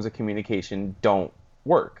different forms of communication don't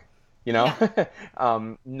work, you know?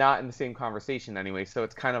 Not in the same conversation anyway. So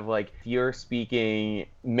it's kind of like if you're speaking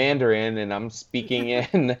Mandarin and I'm speaking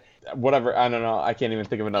in whatever, I don't know, I can't even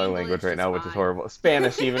think of another language right now, which is horrible.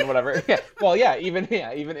 Spanish even, whatever. Even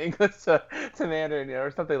English to Mandarin, you know,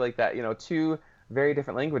 or something like that, you know, two very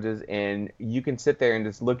different languages, and you can sit there and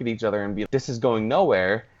just look at each other and be like, this is going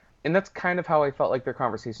nowhere. And that's kind of how I felt like their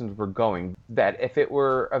conversations were going. That if it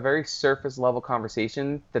were a very surface level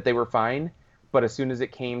conversation, that they were fine. But as soon as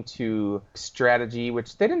it came to strategy,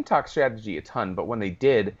 which they didn't talk strategy a ton, but when they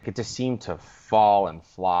did, it just seemed to fall and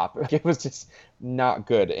flop. It was just not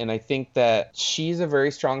good. And I think that she's a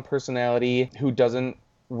very strong personality who doesn't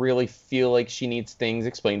really feel like she needs things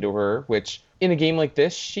explained to her, which in a game like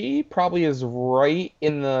this, she probably is right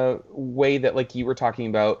in the way that, like you were talking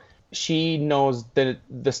about, she knows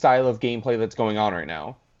the style of gameplay that's going on right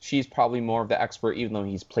now. She's probably more of the expert, even though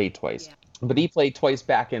he's played twice. Yeah. But he played twice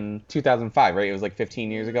back in 2005, right? It was like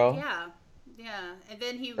 15 years ago? Yeah. And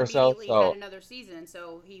then he immediately had another season,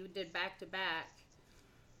 so he did back-to-back.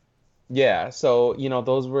 Yeah, so, you know,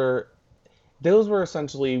 those were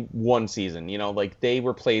essentially one season, you know, like they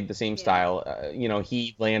were played the same style. You know,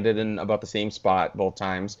 he landed in about the same spot both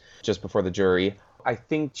times just before the jury. I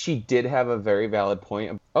think she did have a very valid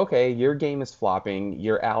point. Okay, your game is flopping.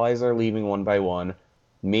 Your allies are leaving one by one.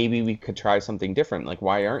 Maybe we could try something different. Like,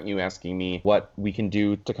 why aren't you asking me what we can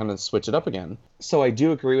do to kind of switch it up again? So I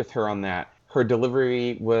do agree with her on that. her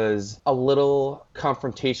delivery was a little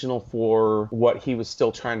confrontational for what he was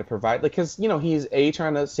still trying to provide. Like, because, he's A,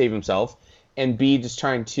 trying to save himself, and B, just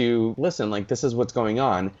trying to listen, like, this is what's going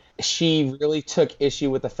on. She really took issue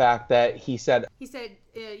with the fact that he said,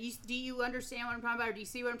 do you understand what I'm talking about, or do you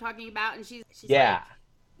see what I'm talking about? And she's yeah. like,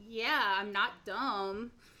 yeah, I'm not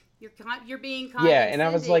dumb. You're being condescending. Yeah, and I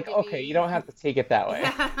was like, okay, you don't have to take it that way.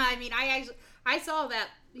 Yeah, I mean, I saw that,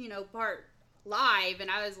 part live,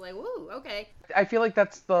 and I was like, whoa, okay. I feel like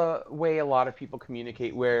that's the way a lot of people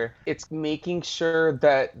communicate, where it's making sure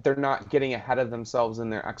that they're not getting ahead of themselves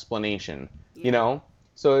in their explanation,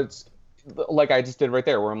 So it's like I just did right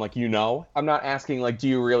there, where I'm like, I'm not asking, like, do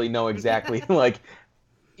you really know exactly, like,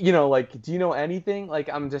 do you know anything? Like,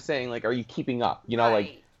 I'm just saying, like, are you keeping up? Right.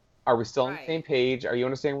 Like, are we still on the same page? Are you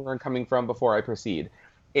understanding where I'm coming from before I proceed?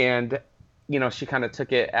 And, she kind of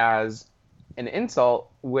took it as an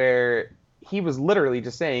insult, where he was literally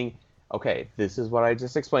just saying, okay, this is what I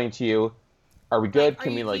just explained to you. Are we good?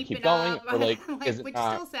 Can we, keep going? Or, is it which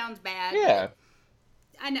not... still sounds bad. Yeah.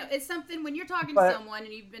 I know. It's something when you're talking to someone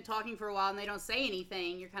and you've been talking for a while and they don't say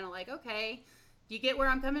anything, you're kind of like, okay, do you get where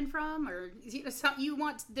I'm coming from? Or you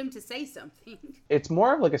want them to say something. It's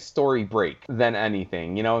more of like a story break than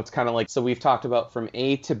anything. It's kind of like, so we've talked about from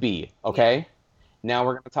A to B, okay? Yeah. Now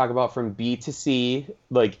we're going to talk about from B to C.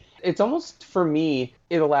 Like, it's almost, for me,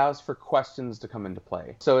 it allows for questions to come into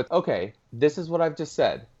play. So it's, okay, this is what I've just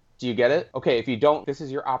said. Do you get it? Okay, if you don't, this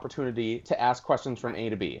is your opportunity to ask questions from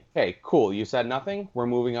A to B. Okay, cool. You said nothing. We're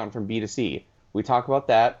moving on from B to C. We talk about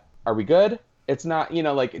that. Are we good? It's not,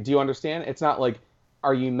 do you understand? It's not like,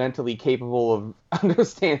 are you mentally capable of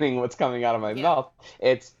understanding what's coming out of my mouth?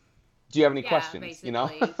 It's, do you have any questions?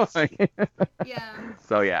 Basically. Yeah.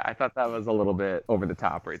 So yeah, I thought that was a little bit over the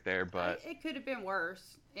top right there, but it could have been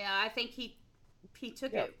worse. Yeah, I think he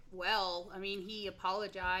took it well. I mean, he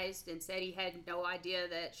apologized and said he had no idea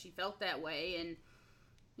that she felt that way,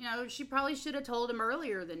 and she probably should have told him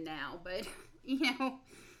earlier than now. But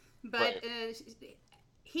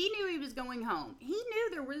he knew he was going home. He knew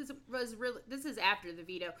there was really. This is after the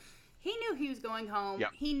veto. He knew he was going home. Yep.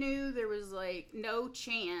 He knew there was no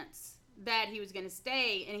chance that he was going to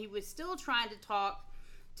stay, and he was still trying to talk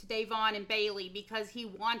to Da'Vonne and Bailey because he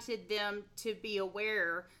wanted them to be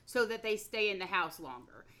aware so that they stay in the house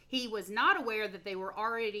longer. He was not aware that they were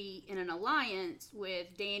already in an alliance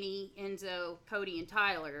with Danny, Enzo, Cody, and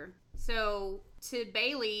Tyler. So to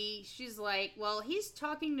Bailey, she's like, well, he's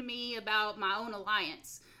talking to me about my own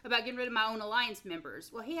alliance, about getting rid of my own alliance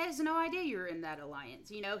members. Well, he has no idea you're in that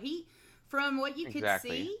alliance. From what you could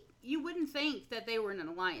see, you wouldn't think that they were in an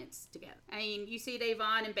alliance together. I mean, you see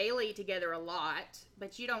Da'Vonne and Bailey together a lot,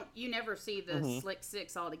 but you never see the Slick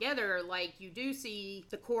Six all together like you do see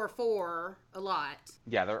the Core Four a lot.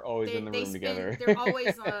 Yeah, they're always in the room together. They're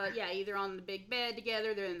always, either on the big bed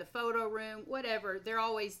together, they're in the photo room, whatever.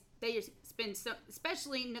 They spend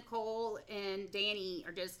especially Nicole and Danny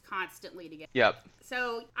are just constantly together. Yep.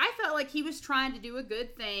 So I felt like he was trying to do a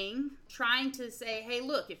good thing, trying to say, hey,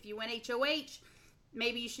 look, if you win HOH,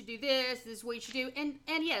 maybe you should do this. This is what you should do. And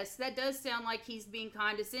yes, that does sound like he's being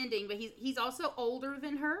condescending, but he's also older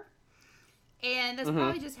than her. And that's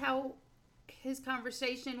probably just how his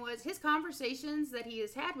conversation was. His conversations that he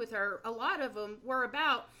has had with her, a lot of them were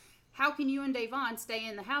about how can you and Da'Vonne stay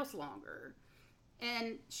in the house longer?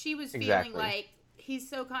 And she was feeling like, he's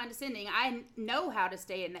so condescending. I know how to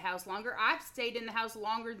stay in the house longer. I've stayed in the house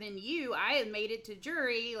longer than you. I have made it to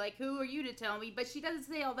jury. Like, who are you to tell me? But she doesn't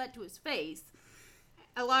say all that to his face.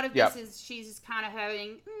 A lot of this is she's kind of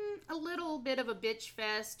having a little bit of a bitch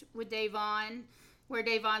fest with Da'Vonne, where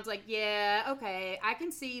Da'Vonne's like, yeah, okay, I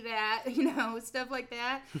can see that, stuff like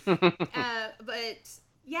that. But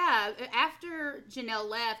yeah, after Janelle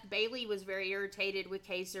left, Bailey was very irritated with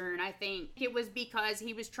Kaysar, and I think it was because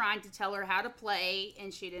he was trying to tell her how to play,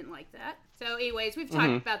 and she didn't like that. So anyways, we've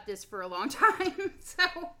talked about this for a long time.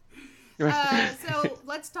 So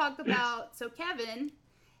let's talk about, Kevin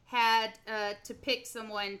had to pick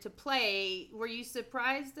someone to play. Were you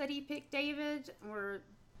surprised that he picked David? Or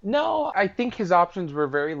no, I think his options were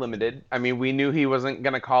very limited. I mean, we knew he wasn't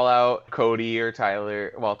going to call out Cody or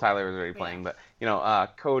Tyler. Well, Tyler was already playing, but,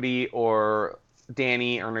 Cody or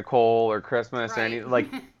Danny or Nicole or Christmas or anything. Like,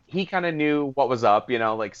 he kind of knew what was up,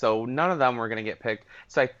 so none of them were going to get picked.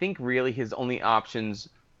 So I think really his only options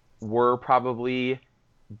were probably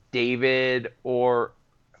David or...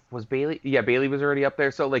 Was Bailey? Yeah, Bailey was already up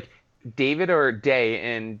there. So, David or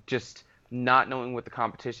Day, and just not knowing what the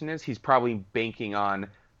competition is, he's probably banking on,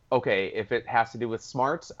 okay, if it has to do with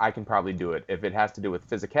smarts, I can probably do it. If it has to do with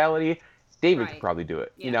physicality, David could probably do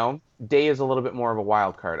it. Yeah. Day is a little bit more of a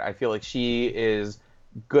wild card. I feel like she is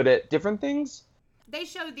good at different things. They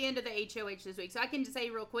showed the end of the HOH this week, so I can just say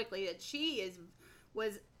real quickly that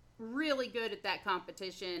was really good at that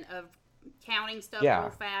competition of counting stuff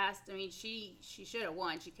real fast. I mean, she should have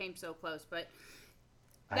won. She came so close, but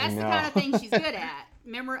that's the kind of thing she's good at.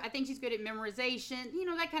 I think she's good at memorization,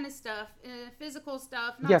 that kind of stuff, physical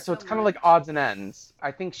stuff. So it's kind of like odds and ends.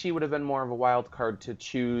 I think she would have been more of a wild card to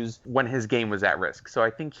choose when his game was at risk. So I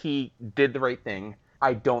think he did the right thing.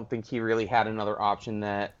 I don't think he really had another option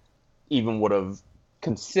that even would have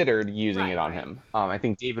considered using it on him. I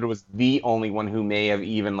think David was the only one who may have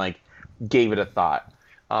even gave it a thought.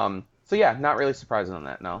 So yeah, not really surprising on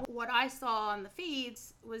that, no. What I saw on the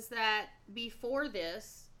feeds was that before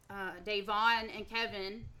this, Da'Vonne and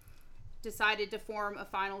Kevin decided to form a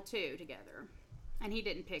final two together, and he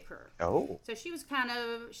didn't pick her. Oh. So she's kind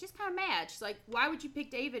of mad. She's like, why would you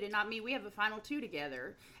pick David and not me? We have a final two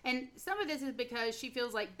together. And some of this is because she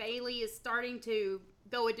feels like Bailey is starting to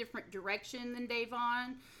go a different direction than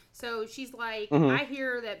Da'Vonne. So she's like, I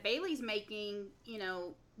hear that Bailey's making,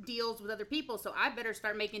 deals with other people, so I better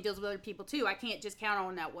start making deals with other people too. I can't just count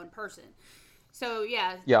on that one person. So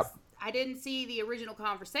yeah. Yep. I didn't see the original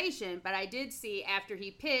conversation, but I did see after he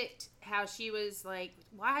picked how she was like,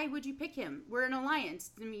 why would you pick him? We're an alliance.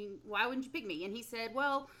 I mean, why wouldn't you pick me? And he said,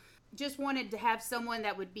 well, just wanted to have someone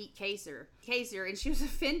that would beat Kaysar. And she was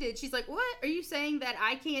offended. She's like, what? Are you saying that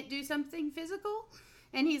I can't do something physical?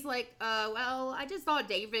 And he's like, well, I just thought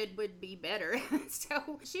David would be better.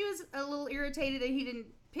 So she was a little irritated that he didn't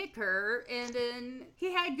pick her. And then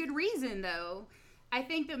he had good reason, though. I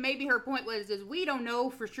think that maybe her point was, we don't know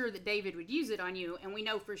for sure that David would use it on you, and we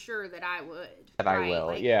know for sure that I would. That right? I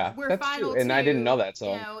will, yeah. That's true, and I didn't know that,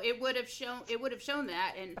 so. It would have shown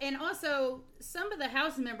that. And also, some of the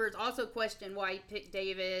house members also questioned why he picked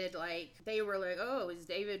David. Like, they were like, oh, is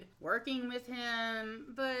David working with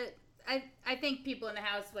him? But I think people in the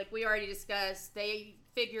house, like we already discussed, they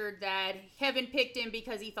figured that Kevin picked him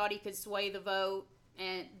because he thought he could sway the vote.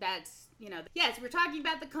 And that's, yes, we're talking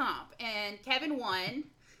about the comp. And Kevin won.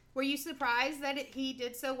 Were you surprised that he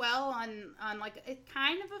did so well on like a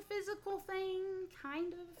kind of a physical thing?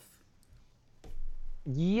 Kind of?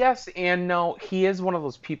 Yes and no. He is one of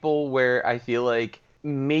those people where I feel like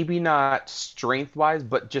maybe not strength-wise,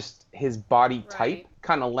 but just his body type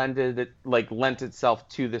kind of lent itself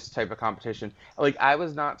to this type of competition. Like, I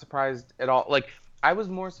was not surprised at all. Like, I was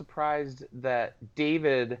more surprised that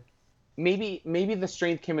David... Maybe the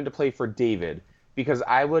strength came into play for David, because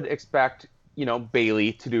I would expect,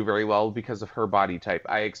 Bailey to do very well because of her body type.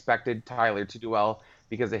 I expected Tyler to do well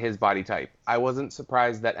because of his body type. I wasn't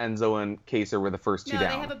surprised that Enzo and Kaysar were the first two down. No,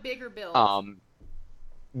 they have a bigger build.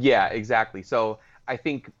 Yeah, exactly. So I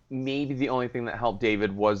think maybe the only thing that helped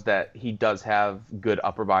David was that he does have good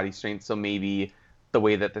upper body strength, so maybe the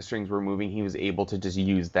way that the strings were moving, he was able to just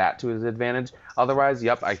use that to his advantage. Otherwise,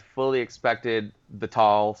 I fully expected the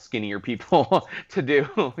tall, skinnier people to do,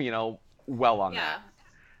 well on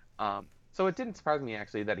that. So it didn't surprise me,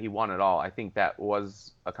 actually, that he won at all. I think that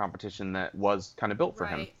was a competition that was kind of built for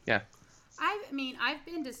him. Yeah. I've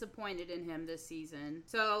been disappointed in him this season,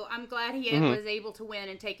 so I'm glad he was able to win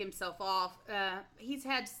and take himself off. He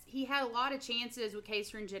had a lot of chances with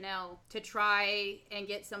Kaysar and Janelle to try and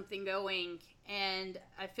get something going, and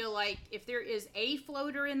I feel like if there is a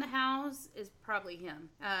floater in the house, it's probably him.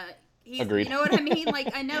 Agreed. You know what I mean?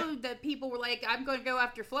 Like, I know that people were like, I'm going to go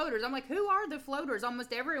after floaters. I'm like, who are the floaters?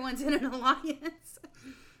 Almost everyone's in an alliance.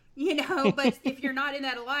 But if you're not in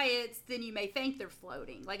that alliance, then you may think they're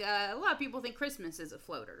floating. Like, a lot of people think Christmas is a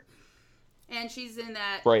floater. And she's in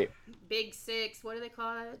that big six, what do they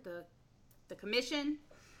call it? The commission?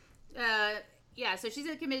 So she's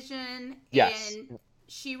in the commission. Yes. And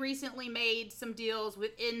she recently made some deals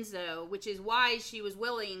with Enzo, which is why she was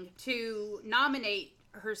willing to nominate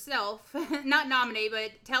herself. Not nominate,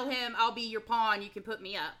 but tell him, I'll be your pawn, you can put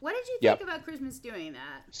me up. What did you think about Christmas doing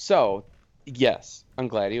that? So... Yes, I'm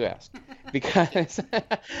glad you asked, because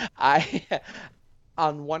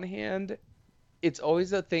on one hand, it's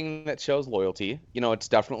always a thing that shows loyalty. It's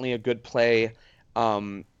definitely a good play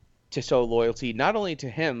to show loyalty, not only to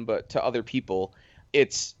him, but to other people.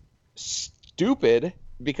 It's stupid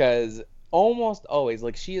because almost always,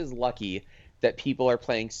 like, she is lucky that people are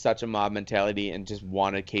playing such a mob mentality and just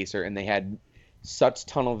wanted Kaysar, and they had such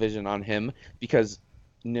tunnel vision on him, because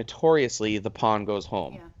notoriously the pawn goes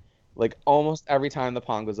home. Yeah. Like, almost every time the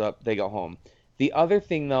pawn goes up, they go home. The other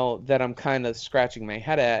thing, though, that I'm kind of scratching my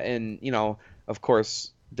head at, and, of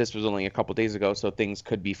course, this was only a couple days ago, so things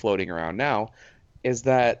could be floating around now, is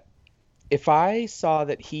that if I saw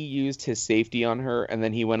that he used his safety on her and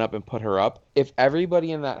then he went up and put her up, if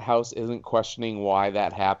everybody in that house isn't questioning why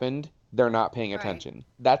that happened, they're not paying attention. Right.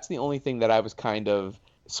 That's the only thing that I was kind of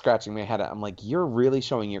scratching my head at. I'm like, you're really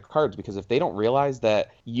showing your cards, because if they don't realize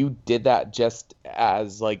that you did that just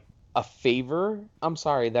as like a favor, I'm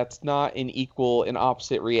sorry, that's not an equal and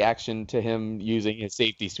opposite reaction to him using his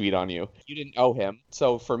safety suite on you. You didn't owe him.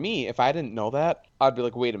 So for me, if I didn't know that, I'd be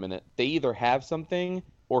like, wait a minute, they either have something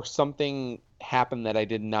or something happened that I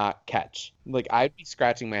did not catch. Like, I'd be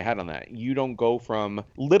scratching my head on that. You don't go from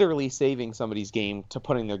literally saving somebody's game to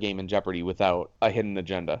putting their game in jeopardy without a hidden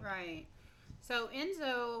agenda. Right. So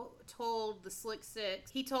Enzo told the Slick Six,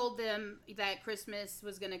 he told them that Christmas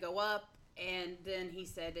was going to go up, and then he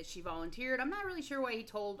said that she volunteered. I'm not really sure why he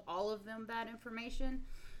told all of them that information.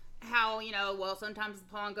 How, well, sometimes the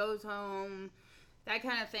pawn goes home, that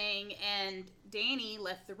kind of thing. And Danny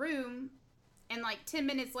left the room, and like 10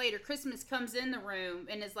 minutes later, Christmas comes in the room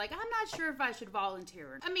and is like, I'm not sure if I should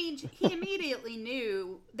volunteer. I mean, he immediately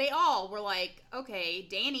knew. They all were like, okay,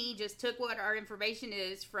 Danny just took what our information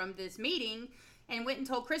is from this meeting and went and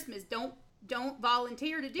told Christmas, don't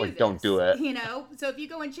volunteer to do this. Don't do it. So if you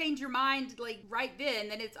go and change your mind like right then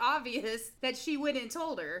it's obvious that she went and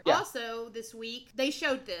told her. Yeah. Also, this week, they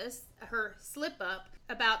showed her slip up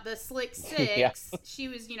about the Slick Six. Yeah. She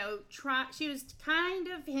was, she was kind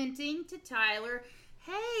of hinting to Tyler,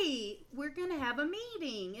 hey, we're going to have a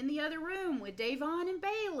meeting in the other room with Davon and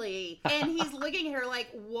Bailey. And he's looking at her like,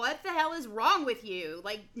 what the hell is wrong with you?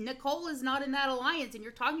 Like, Nicole is not in that alliance, and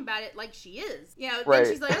you're talking about it like she is. Right. Then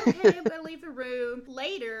she's like, okay, I'm going to leave the room.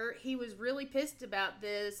 Later, he was really pissed about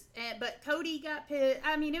this, but Cody got pissed.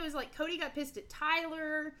 I mean, it was like Cody got pissed at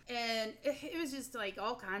Tyler, and it was just like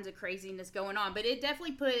all kinds of craziness going on. But it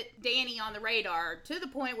definitely put Danny on the radar to the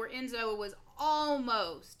point where Enzo was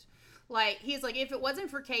almost... like, he's like, if it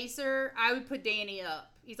wasn't for Kaser, I would put Danny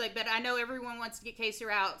up. He's like, but I know everyone wants to get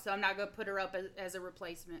Kaser out, so I'm not going to put her up as a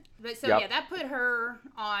replacement. But so, yeah, that put her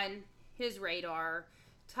on his radar.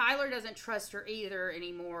 Tyler doesn't trust her either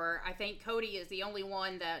anymore. I think Cody is the only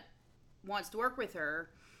one that wants to work with her.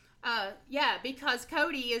 Because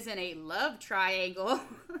Cody is in a love triangle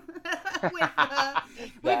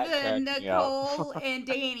with Nicole and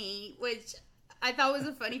Danny, which I thought was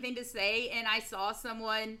a funny thing to say. And I saw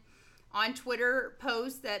someone on Twitter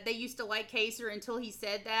post that they used to like Kaser until he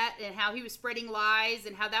said that, and how he was spreading lies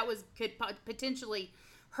and how that could potentially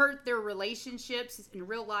hurt their relationships in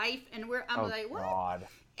real life. And I'm like, what? God.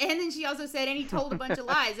 And then she also said, and he told a bunch of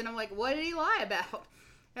lies. And I'm like, what did he lie about?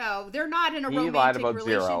 No, they're not in a romantic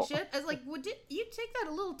relationship. 0. I was like, well, you take that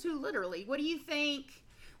a little too literally. What do you think?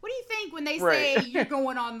 What do you think when they say you're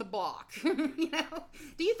going on the block? Do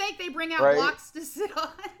you think they bring out blocks to sit on?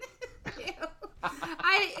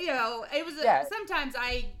 It was sometimes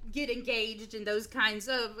I get engaged in those kinds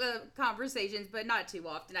of conversations, but not too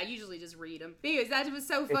often. I usually just read them because that was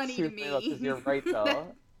so funny to me. You're right, though.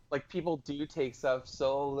 Like, people do take stuff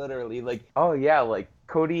so literally. Like, oh yeah, like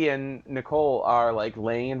Cody and Nicole are like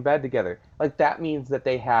laying in bed together. Like, that means that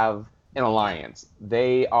they have an alliance.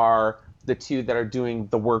 They are the two that are doing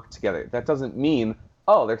the work together. That doesn't mean,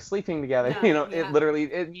 oh, they're sleeping together. No,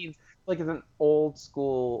 it means, like, it's an old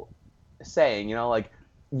school saying, like,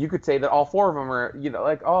 you could say that all four of them are,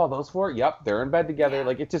 like, oh, those four, yep, they're in bed together. Yeah.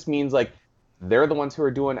 Like, it just means, like, they're the ones who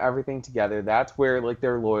are doing everything together. That's where, like,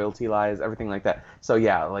 their loyalty lies, everything like that. So,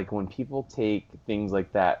 yeah, like, when people take things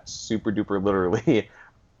like that super duper literally,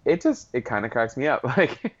 it kind of cracks me up,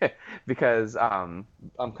 like, because I'm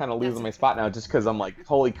kind of losing my spot now just because I'm like,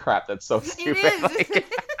 holy crap, that's so stupid. It is. Like,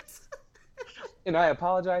 and I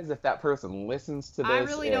apologize if that person listens to this. I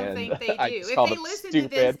really don't think they do. If they listen to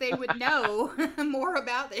this, they would know more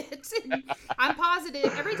about it. I'm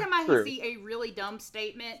positive every time I see a really dumb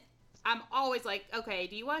statement, I'm always like, okay,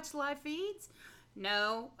 do you watch live feeds?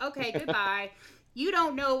 No. Okay, goodbye. You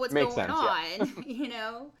don't know what's going on,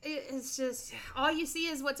 yeah. It's just, all you see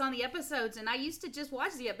is what's on the episodes, and I used to just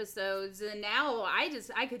watch the episodes, and now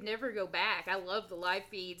I could never go back. I love the live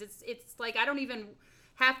feeds. It's like, I don't even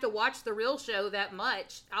have to watch the real show that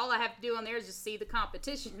much. All I have to do on there is just see the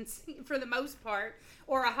competitions for the most part,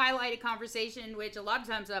 or a highlighted conversation, which a lot of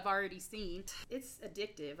times I've already seen. It's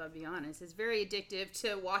addictive, I'll be honest. It's very addictive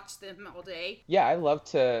to watch them all day. Yeah, I love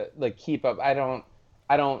to, like, keep up. I don't,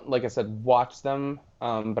 like I said, watch them,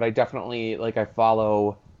 but I definitely, like, I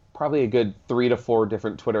follow probably a good 3 to 4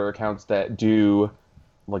 different Twitter accounts that do,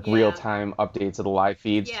 like, real-time updates of the live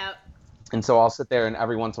feeds. Yeah. And so I'll sit there, and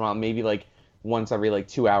every once in a while, maybe, like, once every, like,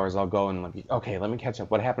 2 hours, I'll go and, like, okay, let me catch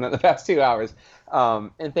up. What happened in the past 2 hours?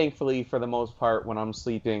 And thankfully, for the most part, when I'm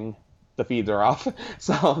sleeping, the feeds are off,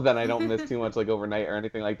 so then I don't miss too much, like, overnight or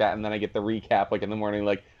anything like that, and then I get the recap, like, in the morning,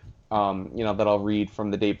 like, that I'll read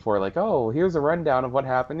from the day before, like, oh, here's a rundown of what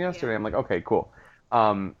happened yesterday. Yeah. I'm like, okay, cool.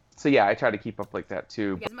 So yeah, I try to keep up like that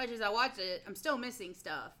too. As much as I watch it, I'm still missing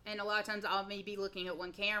stuff. And a lot of times I'll maybe be looking at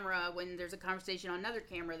one camera when there's a conversation on another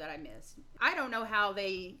camera that I missed. I don't know how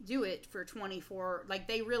they do it for 24, like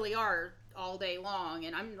they really are all day long.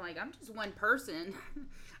 And I'm like, I'm just one person.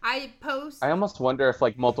 I almost wonder if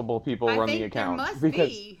like multiple people run the account. There must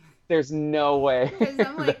be. There's no way because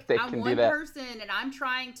I'm like, that I'm one person and I'm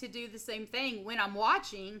trying to do the same thing when I'm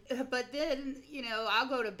watching. But then, I'll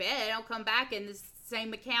go to bed, I'll come back and this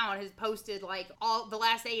same account has posted like all the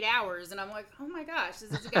last 8 hours. And I'm like, oh my gosh,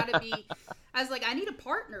 this has got to be, I was like, I need a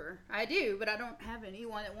partner. I do, but I don't have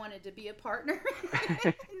anyone that wanted to be a partner.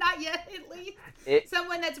 Not yet, at least.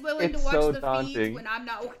 Someone that's willing to watch the feeds when I'm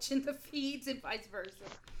not watching the feeds and vice versa.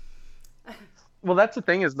 Well, that's the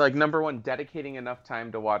thing is, like, number one, dedicating enough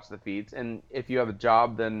time to watch the feeds. And if you have a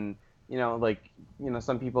job, then,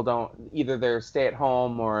 some people don't, either they're stay at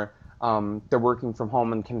home or they're working from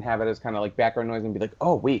home and can have it as kind of like background noise and be like,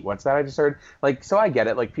 oh, wait, what's that I just heard? Like, so I get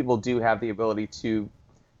it. Like, people do have the ability to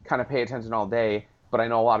kind of pay attention all day. But I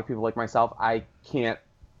know a lot of people like myself, I can't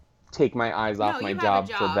take my eyes off my job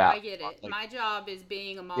for that. I get it. Like, my job is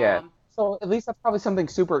being a mom. Yeah. So at least that's probably something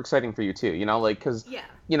super exciting for you too, because,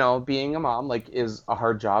 being a mom, like, is a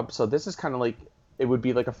hard job. So this is kind of like, it would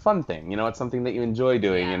be like a fun thing, it's something that you enjoy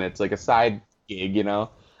doing and it's like a side gig,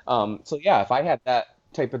 So yeah, if I had that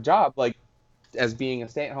type of job, like as being a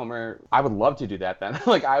stay-at-homer, I would love to do that then.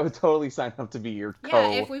 Like I would totally sign up to be your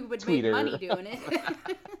if we would make money doing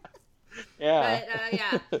it. Yeah.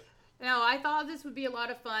 But no, I thought this would be a lot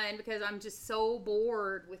of fun because I'm just so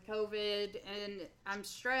bored with COVID and I'm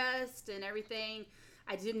stressed and everything.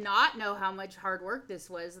 I did not know how much hard work this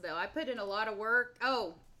was, though. I put in a lot of work.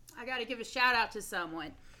 Oh, I got to give a shout out to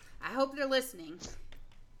someone. I hope they're listening.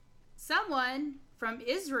 Someone from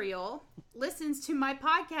Israel listens to my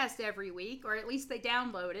podcast every week, or at least they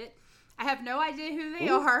download it. I have no idea who they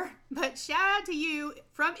are, but shout out to you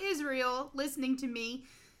from Israel listening to me.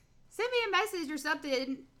 Send me a message or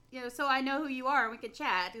something, so I know who you are and we can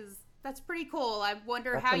chat. That's pretty cool. I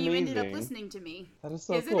wonder how you ended up listening to me. That is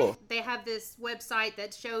so cool. They have this website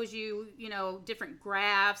that shows you, different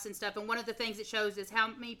graphs and stuff. And one of the things it shows is how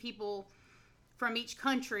many people from each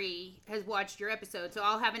country has watched your episode. So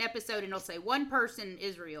I'll have an episode and it'll say 1 person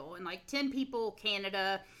Israel and like 10 people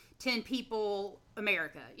Canada, 10 people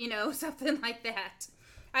America, something like that.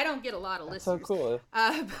 I don't get a lot of listeners. So cool.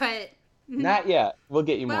 But... Not yet. We'll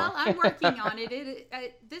get you more. Well, I'm working on it.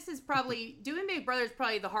 This is probably, doing Big Brother is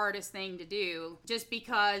probably the hardest thing to do just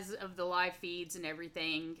because of the live feeds and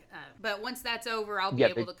everything. But once that's over, I'll be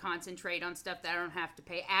able to concentrate on stuff that I don't have to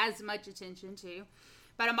pay as much attention to.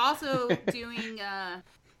 But I'm also doing...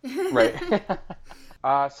 Right.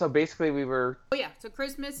 So basically we were... Oh, yeah. So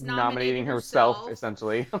Christmas nominating herself,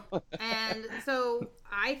 essentially. And so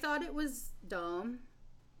I thought it was dumb.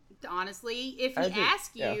 Honestly, if he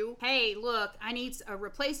asks you, hey, look, I need a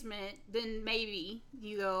replacement, then maybe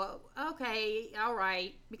you go, okay, all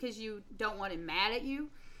right, because you don't want him mad at you.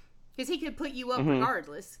 Because he could put you up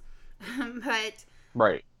regardless. But...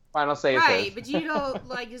 Right. Final say is his. Right, but you don't,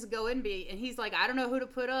 like, just go and he's like, I don't know who to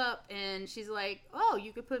put up. And she's like, oh,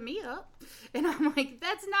 you could put me up. And I'm like,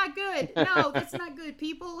 that's not good. No, that's not good.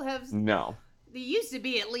 People have... No. They used to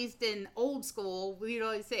be, at least in old school, we'd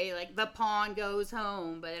always say, like, the pawn goes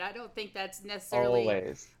home. But I don't think that's necessarily...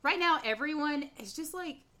 Always. Right now, everyone is just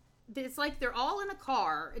like... It's like they're all in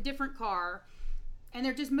a different car, and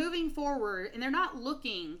they're just moving forward, and they're not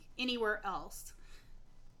looking anywhere else.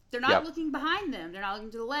 They're not looking behind them. They're not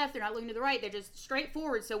looking to the left. They're not looking to the right. They're just straight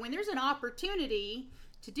forward. So when there's an opportunity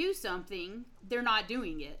to do something, they're not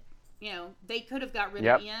doing it. They could have got rid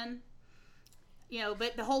of Ian.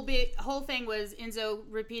 But the whole thing was Enzo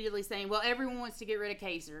repeatedly saying, well, everyone wants to get rid of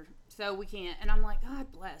Kaser, so we can't. And I'm like,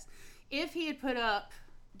 God bless. If he had put up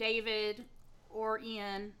David or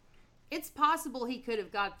Ian, it's possible he could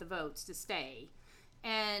have got the votes to stay.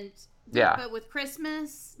 And but with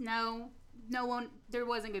Christmas, no one, there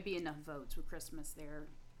wasn't going to be enough votes with Christmas there.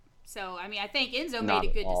 So, I mean, I think Enzo made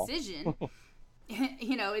a good decision.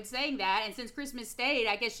 It's saying that. And since Christmas stayed,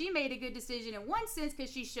 I guess she made a good decision in one sense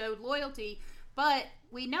because she showed loyalty. But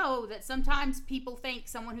we know that sometimes people think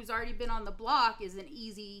someone who's already been on the block is an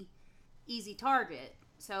easy target.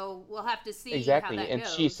 So we'll have to see how that goes. And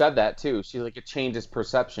she said that too. She's like, it changes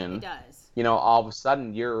perception. It does. All of a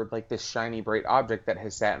sudden you're like this shiny, bright object that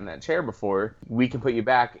has sat in that chair before. We can put you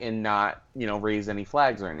back and not, raise any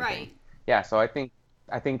flags or anything. Right. Yeah. So I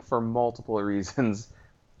think for multiple reasons,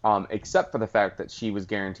 except for the fact that she was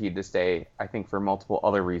guaranteed to stay, I think for multiple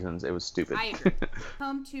other reasons, it was stupid. I agree.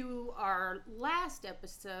 Come to our last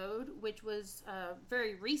episode, which was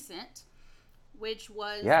very recent, which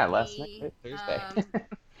was last night, Thursday.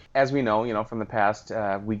 as we know, from the past,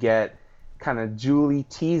 we get kind of Julie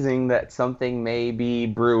teasing that something may be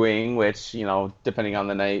brewing, which, depending on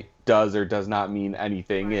the night, does or does not mean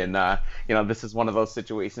anything. Right. And, this is one of those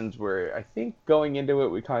situations where I think going into it,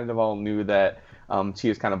 we kind of all knew that she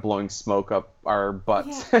was kind of blowing smoke up our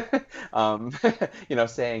butts, yeah.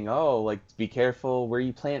 Saying, oh, like, be careful where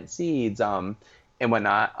you plant seeds, and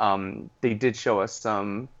whatnot. They did show us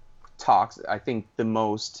some talks. I think the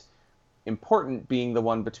most important being the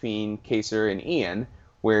one between Kaysar and Ian,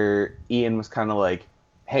 where Ian was kind of like,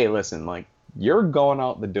 hey, listen, like, you're going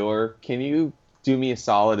out the door. Can you do me a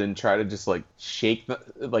solid and try to just shake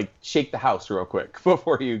the house real quick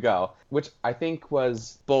before you go? Which I think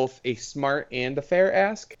was both a smart and a fair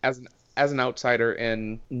ask. As an outsider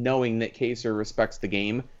and knowing that Kaysar respects the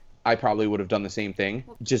game, I probably would have done the same thing.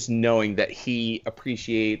 Just knowing that he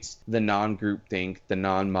appreciates the non-group think, the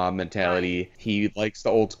non-mob mentality. Right. He likes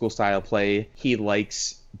the old school style play. He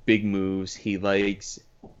likes big moves. He likes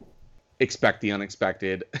expect the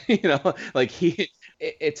unexpected.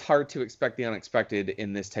 It's hard to expect the unexpected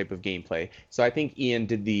in this type of gameplay. So I think Ian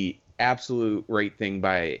did the absolute right thing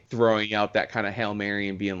by throwing out that kind of Hail Mary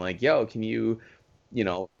and being like, yo, can you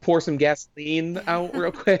pour some gasoline out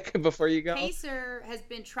real quick before you go? Kaysar has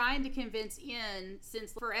been trying to convince Ian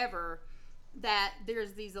since forever that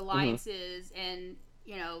there's these alliances, mm-hmm. and,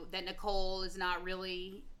 that Nicole is not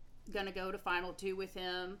really going to go to Final 2 with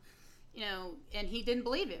him, and he didn't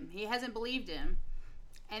believe him. He hasn't believed him.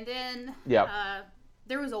 And then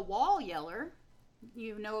there was a wall yeller.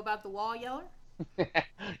 You know about the wall yeller?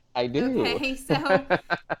 I do. Okay, so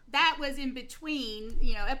that was in between,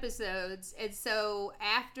 episodes. And so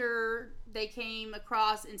after they came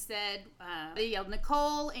across and said, they yelled,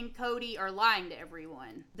 Nicole and Cody are lying to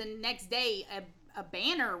everyone. The next day, a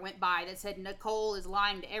banner went by that said, Nicole is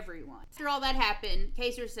lying to everyone. After all that happened,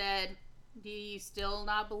 Kaysar said, do you still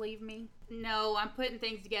not believe me? No, I'm putting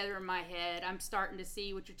things together in my head. I'm starting to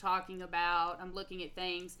see what you're talking about. I'm looking at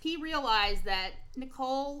things. He realized that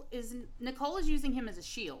Nicole is using him as a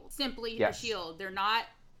shield. Simply yes. A shield. They're not,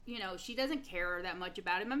 she doesn't care that much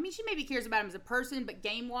about him. I mean, she maybe cares about him as a person, but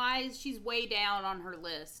game-wise, she's way down on her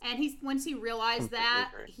list. And once he realized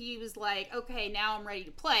that, he was like, okay, now I'm ready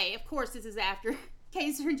to play. Of course, this is after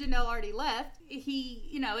Kaysar and Janelle already left. He,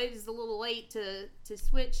 it is a little late to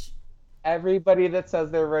switch. Everybody that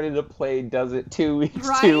says they're ready to play does it 2 weeks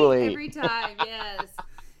too late. Every time, yes.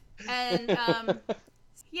 And,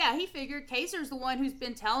 he figured Kaysar's the one who's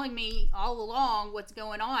been telling me all along what's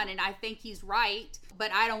going on, and I think he's right,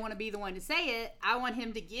 but I don't want to be the one to say it. I want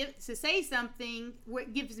him to say something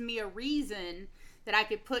what gives me a reason that I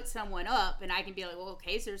could put someone up, and I can be like, well,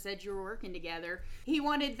 Kaysar said you were working together. He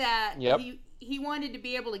wanted that. Yep. He wanted to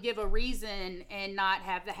be able to give a reason and not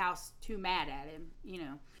have the house too mad at him,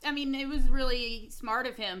 I mean, it was really smart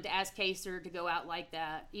of him to ask Kaysar to go out like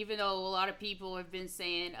that, even though a lot of people have been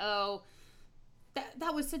saying, oh,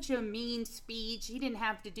 that was such a mean speech. He didn't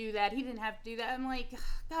have to do that. He didn't have to do that. I'm like,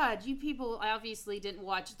 God, you people obviously didn't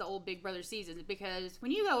watch the old Big Brother seasons, because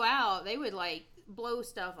when you go out, they would blow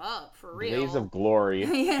stuff up for real. Blaze of glory.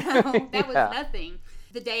 That was nothing.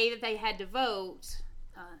 The day that they had to vote,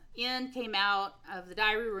 Ian came out of the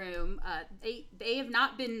diary room. They have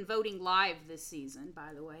not been voting live this season,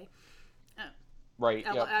 by the way. Right.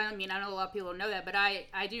 Yep. I mean, I know a lot of people don't know that, but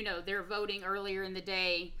I do know they're voting earlier in the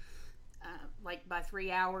day, by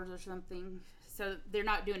 3 hours or something. So they're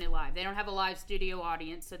not doing it live. They don't have a live studio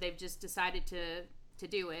audience, so they've just decided to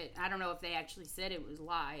do it. I don't know if they actually said it was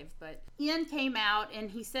live, but Ian came out and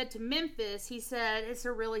he said to Memphis, he said, it's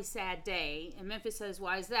a really sad day. And Memphis says,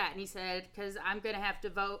 why is that? And he said, because I'm going to have to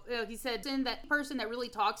vote. He said, then that person that really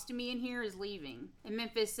talks to me in here is leaving. And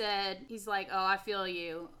Memphis said, he's like, oh, I feel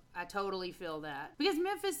you. I totally feel that. Because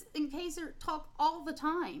Memphis and Kaysar talk all the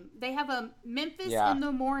time. They have a Memphis in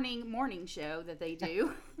the morning show that they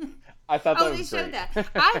do. I thought that was they showed that.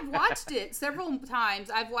 I've watched it several times.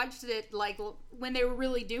 I've watched it when they were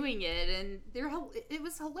really doing it, and it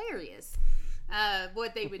was hilarious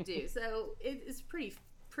what they would do. So it's pretty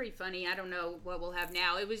funny. I don't know what we'll have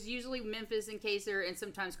now. It was usually Memphis and Kaysar and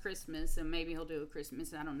sometimes Christmas, so maybe he'll do a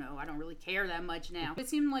Christmas. I don't know. I don't really care that much now. It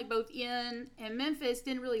seemed like both Ian and Memphis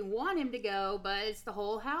didn't really want him to go, but it's the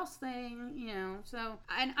whole house thing, So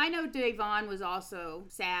I know Da'Vonne was also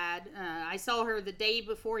sad. I saw her the day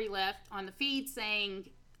before he left on the feed saying,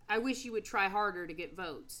 I wish you would try harder to get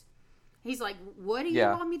votes. He's like, what do you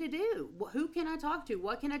want me to do? Who can I talk to?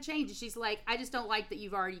 What can I change? And she's like, I just don't like that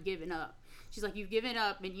you've already given up. She's like, you've given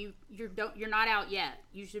up and you're not out yet.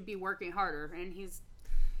 You should be working harder. And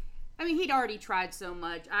I mean, he'd already tried so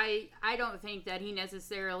much. I don't think that he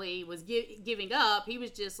necessarily was giving up. He was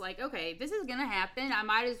just like, okay, this is going to happen. I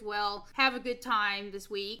might as well have a good time this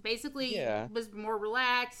week. Basically, was more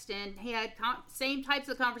relaxed, and he had same types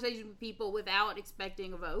of conversations with people without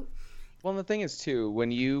expecting a vote. Well, the thing is, too, when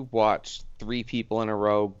you watch 3 people in a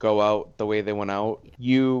row go out the way they went out,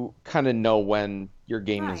 you kind of know when your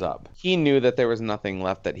game is up. He knew that there was nothing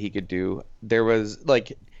left that he could do. There was,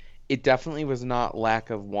 like... It definitely was not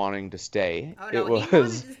lack of wanting to stay. Oh, no, he wanted to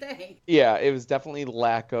stay. Yeah, it was definitely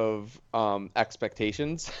lack of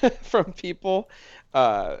expectations from people.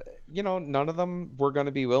 None of them were going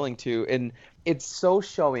to be willing to. And it's so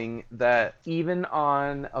showing that even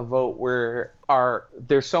on a vote where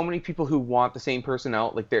there's so many people who want the same person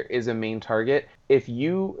out, like there is a main target. If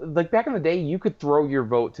you, like back in the day, you could throw your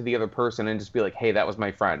vote to the other person and just be like, hey, that was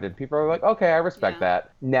my friend. And people are like, okay, I respect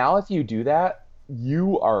that. Now, if you do that,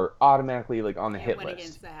 you are automatically like on the hit list.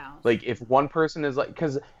 Against the house. Like if one person is like,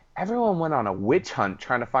 because everyone went on a witch hunt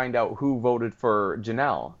trying to find out who voted for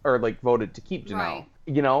Janelle or like voted to keep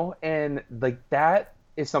Janelle, and like that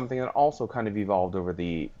is something that also kind of evolved over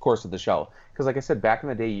the course of the show. Because like I said, back in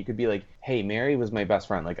the day, you could be like, hey, Mary was my best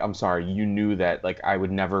friend. Like, I'm sorry, you knew that like I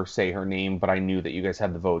would never say her name, but I knew that you guys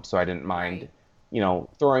had the vote, so I didn't mind,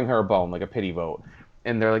 throwing her a bone, like a pity vote.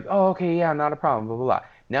 And they're like, oh, okay, yeah, not a problem, blah, blah, blah.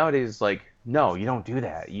 Nowadays, like, no, you don't do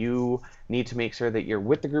that. You need to make sure that you're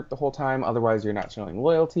with the group the whole time. Otherwise, you're not showing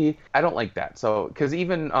loyalty. I don't like that. So, because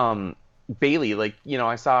even Bailey, like,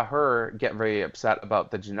 I saw her get very upset about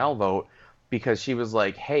the Janelle vote because she was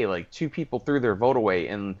like, hey, like 2 people threw their vote away.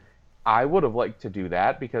 And I would have liked to do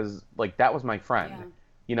that because, like, that was my friend.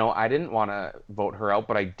 Yeah. I didn't want to vote her out,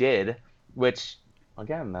 but I did, which,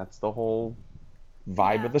 again, that's the whole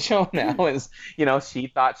vibe of the show now is, she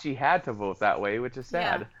thought she had to vote that way, which is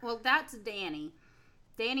sad. Yeah. Well, that's Danny.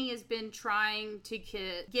 Danny has been trying to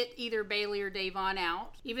get either Bailey or Da'Vonne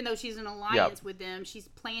out. Even though she's in alliance with them, she's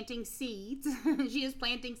planting seeds. She is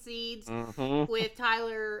planting seeds with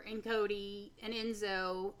Tyler and Cody and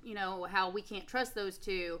Enzo, how we can't trust those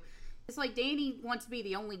 2. It's like Danny wants to be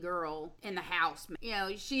the only girl in the house.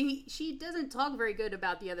 She doesn't talk very good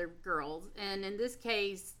about the other girls. And in this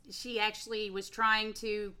case, she actually was trying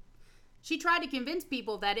to convince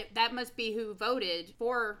people that that must be who voted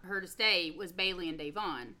for her to stay was Bailey and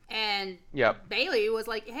Da'Vonne. And Bailey was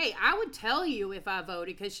like, hey, I would tell you if I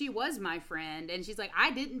voted because she was my friend. And she's like,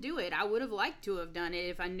 I didn't do it. I would have liked to have done it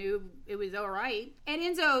if I knew it was all right. And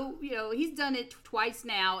Enzo, he's done it twice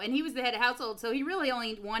now, and he was the head of household, so he really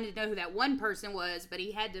only wanted to know who that one person was, but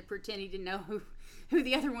he had to pretend he didn't know who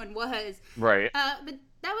the other one was. Right. But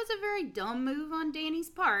that was a very dumb move on Danny's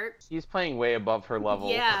part. She's playing way above her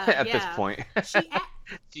level at this point.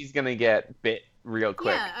 She's going to get bit real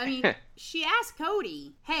quick. Yeah, I mean, she asked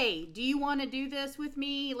Cody, hey, do you want to do this with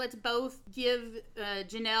me? Let's both give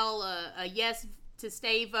Janelle a yes to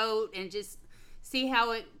stay vote and just see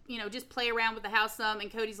how it, just play around with the house some.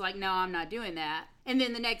 And Cody's like, no, I'm not doing that. And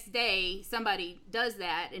then the next day, somebody does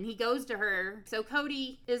that, and he goes to her. So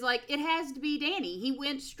Cody is like, it has to be Danny. He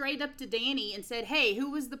went straight up to Danny and said, hey,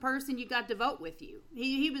 who was the person you got to vote with you?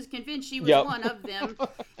 He was convinced she was one of them.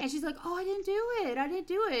 And she's like, oh, I didn't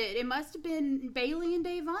do it. It must have been Bailey and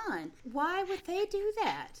Da'Vonne. Why would they do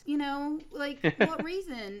that? What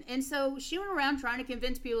reason? And so she went around trying to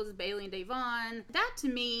convince people it was Bailey and Da'Vonne. That, to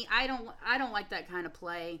me, I don't like that kind of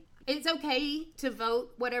play. It's okay to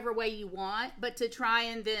vote whatever way you want, but to try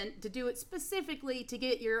and then to do it specifically to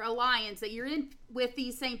get your alliance that you're in with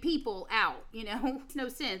these same people out, it's no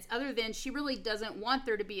sense other than she really doesn't want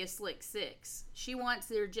there to be a slick 6. She wants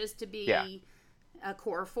there just to be a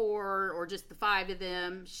core 4 or just the 5 of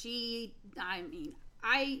them.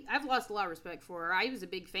 I've lost a lot of respect for her. I was a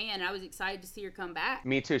big fan, and I was excited to see her come back.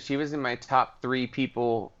 Me too. She was in my top 3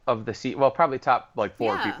 people of the season. Well, probably top 4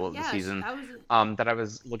 people of the season that I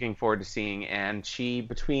was looking forward to seeing. And she,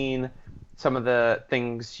 between some of the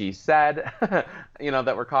things she said,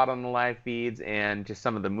 that were caught on the live feeds, and just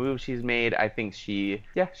some of the moves she's made, I think she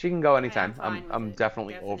can go anytime. I'm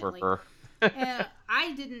definitely over her.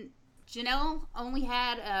 Janelle only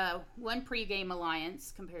had one pregame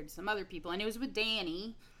alliance compared to some other people, and it was with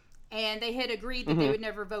Danny, and they had agreed that they would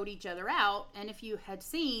never vote each other out. And if you had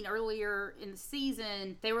seen earlier in the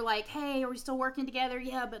season, they were like, hey, are we still working together?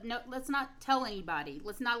 Yeah, but no, let's not tell anybody.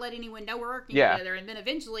 Let's not let anyone know we're working together. And then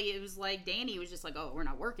eventually it was like Danny was just like, oh, we're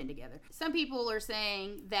not working together. Some people are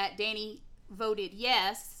saying that Danny voted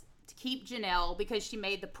yes to keep Janelle because she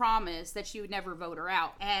made the promise that she would never vote her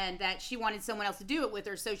out, and that she wanted someone else to do it with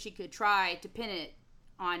her so she could try to pin it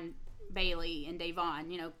on Bailey and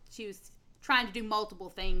Da'Vonne. She was trying to do multiple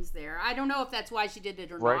things there. I don't know if that's why she did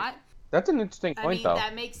it or not. That's an interesting point, though.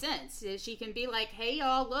 That makes sense. She can be like, hey,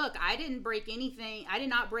 y'all, look, I did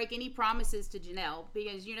not break any promises to Janelle.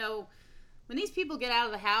 Because, when these people get out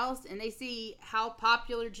of the house and they see how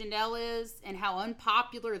popular Janelle is and how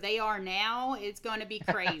unpopular they are now, it's going to be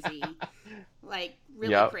crazy. Like,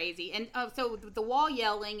 really crazy. And so the wall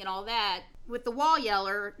yelling and all that, with the wall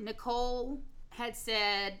yeller, Nicole had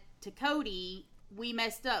said to Cody, we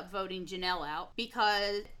messed up voting Janelle out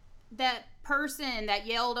because that person that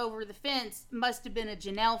yelled over the fence must have been a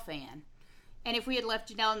Janelle fan. And if we had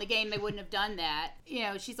left Janelle in the game, they wouldn't have done that.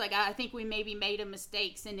 She's like, I think we maybe made a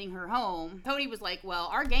mistake sending her home. Cody was like, well,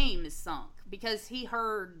 our game is sunk, because he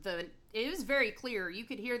heard it was very clear. You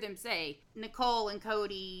could hear them say, Nicole and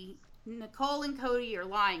Cody are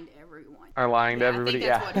lying to everyone. Are lying to everybody,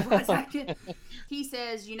 I think that's what it was. He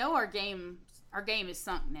says, our game is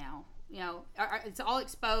sunk now. It's all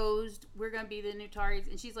exposed. We're going to be the new targets.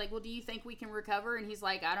 And she's like, well, do you think we can recover? And he's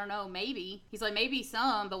like, I don't know, maybe. He's like, maybe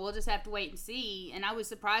some, but we'll just have to wait and see. And I was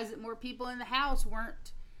surprised that more people in the house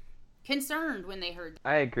weren't concerned when they heard that.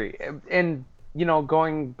 I agree. And,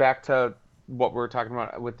 going back to what we were talking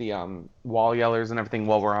about with the wall yellers and everything,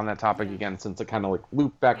 while we're on that topic again, since it kind of like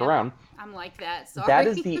looped back around. I'm like that, sorry. That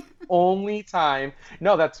is the only time.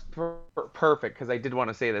 No, that's perfect, because I did want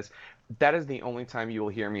to say this. That is the only time you will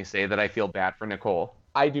hear me say that I feel bad for Nicole.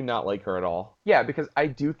 I do not like her at all. Yeah, because I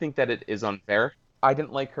do think that it is unfair. I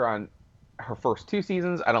didn't like her on her first 2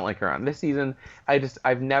 seasons. I don't like her on this season.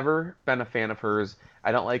 I've never been a fan of hers.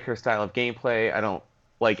 I don't like her style of gameplay. I don't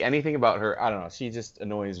like anything about her. I don't know. She just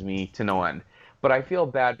annoys me to no end. But I feel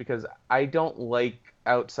bad because I don't like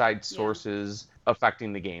outside sources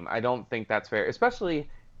affecting the game. I don't think that's fair, especially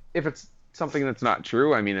if it's something that's not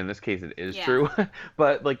true. I mean, in this case, it is true.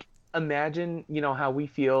 But, like, imagine, how we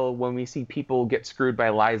feel when we see people get screwed by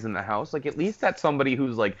lies in the house. Like, at least that's somebody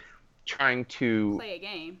who's, like, trying to play a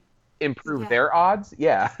game, improve their odds.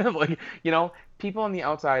 Yeah. Like, people on the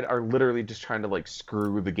outside are literally just trying to, like,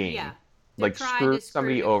 screw the game. Yeah. Like, screw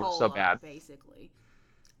somebody over so bad. Basically.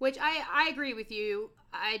 Which I agree with you.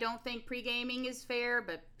 I don't think pre-gaming is fair,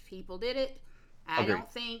 but people did it. I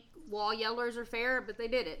don't think wall yellers are fair, but they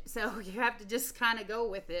did it. So you have to just kind of go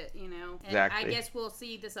with it, And exactly. I guess we'll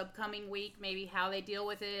see this upcoming week maybe how they deal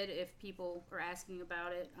with it if people are asking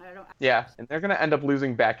about it. Yeah, and they're going to end up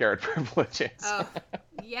losing backyard privileges. Oh,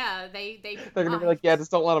 yeah, they're going to be like, just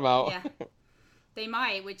don't let them out. Yeah. They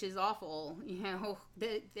might, which is awful.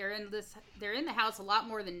 They're in the house a lot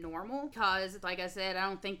more than normal because, like I said, I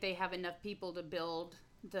don't think they have enough people to build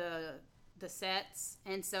the sets,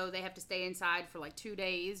 and so they have to stay inside for like 2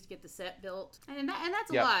 days to get the set built, and that's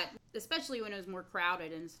a lot, especially when it was more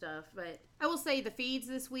crowded and stuff. But I will say the feeds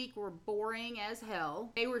this week were boring as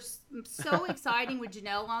hell. They were so exciting with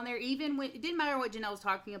Janelle on there. Even when it didn't matter what Janelle was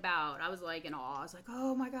talking about, I was like in awe. I was like,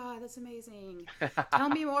 oh my god, that's amazing. Tell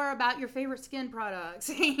me more about your favorite skin products.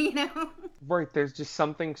 Right, there's just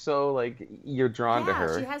something so like you're drawn to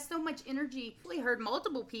her. She has so much energy. I heard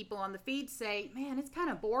multiple people on the feed say, man, it's kind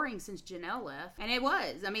of boring since Janelle left. And it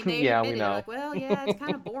was. I mean, they admitted, like, well, it's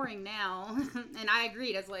kind of boring now. And I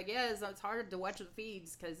agreed. I was like, it's hard to watch the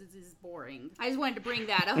feeds because it is boring. I just wanted to bring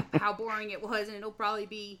that up, how boring it was, and it'll probably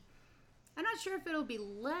be, I'm not sure if it'll be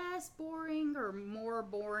less boring or more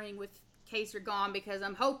boring with Kaser gone, because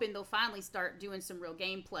I'm hoping they'll finally start doing some real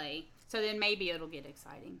gameplay. So then maybe it'll get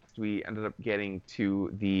exciting. We ended up getting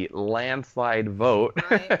to the landslide vote,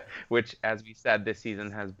 right. Which, as we said, this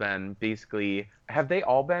season has been basically, have they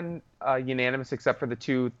all been unanimous except for the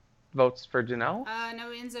 2 votes for Janelle? No,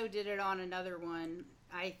 Enzo did it on another one.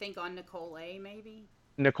 I think on Nicole A, maybe.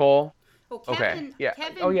 Nicole? Well, Kevin, okay. Yeah.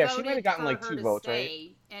 Kevin she might have gotten like 2 votes,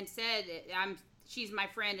 right? And said, she's my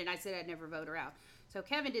friend, and I said I'd never vote her out. So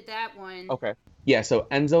Kevin did that one. Okay. Yeah, so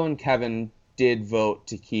Enzo and Kevin did vote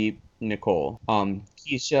to keep Nicole.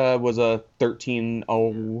 Keisha was a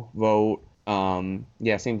 13-0 vote.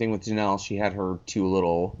 Same thing with Janelle. She had her 2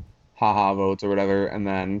 little haha votes or whatever, and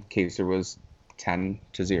then Kaser was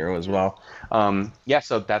 10-0 as well.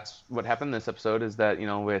 So that's what happened this episode, is that,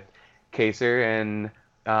 with Kaser and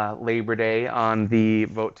Labor Day on the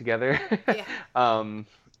vote together. Yeah.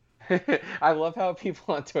 I love how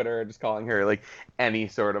people on Twitter are just calling her like any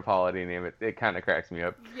sort of holiday name. It kind of cracks me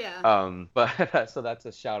up. Yeah. But so that's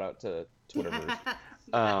a shout out to Twitterverse.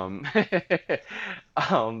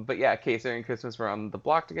 But yeah, Kaser and Christmas were on the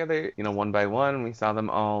block together, one by one. We saw them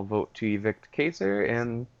all vote to evict Kaser,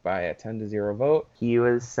 and by a 10-0 vote, he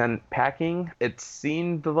was sent packing. It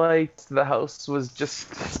seemed like the house was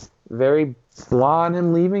just very blah on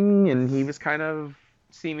him leaving, and he was kind of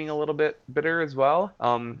seeming a little bit bitter as well.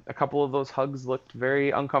 A couple of those hugs looked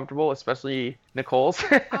very uncomfortable, especially Nicole's. Oh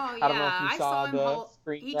yeah, I don't know if you saw him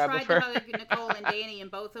he tried to hug Nicole and Danny, and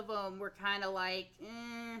both of them were kind of like,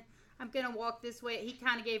 I'm going to walk this way. He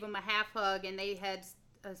kind of gave them a half hug, and they had,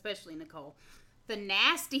 especially Nicole, the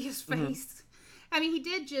nastiest face. I mean, he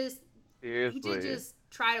did just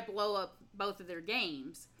try to blow up both of their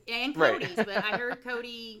games. And Cody's, but I heard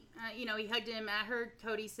Cody, he hugged him. I heard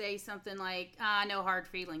Cody say something like, no hard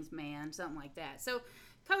feelings, man, something like that. So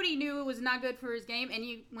Cody knew it was not good for his game, and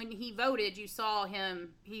when he voted, you saw him,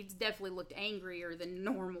 he definitely looked angrier than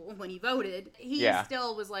normal when he voted. He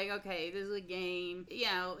still was like, okay, this is a game.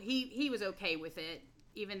 He was okay with it,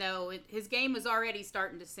 even though his game was already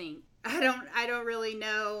starting to sink. I don't really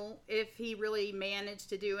know if he really managed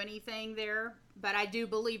to do anything there, but I do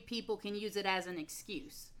believe people can use it as an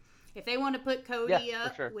excuse. If they want to put Cody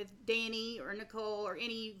up with Danny or Nicole or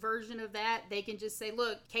any version of that, they can just say,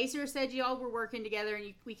 look, Kaser said y'all were working together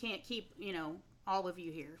and we can't keep, all of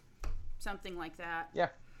you here. Something like that. Yeah.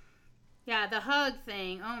 Yeah, the hug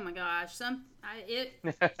thing. Oh my gosh.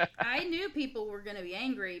 I knew people were going to be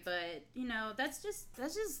angry, but that's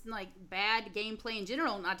just like bad gameplay in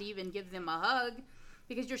general, not to even give them a hug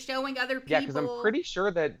because you're showing other people. Yeah, because I'm pretty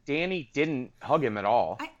sure that Danny didn't hug him at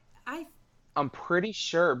all. I'm pretty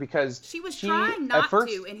sure because she was trying not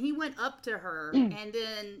to, and he went up to her, and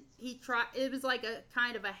then he tried. It was like a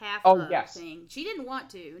kind of a half hug thing. She didn't want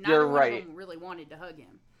to. Neither one of them really wanted to hug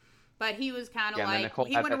him, but he was kind of like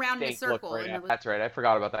he went around in a circle. That's right. I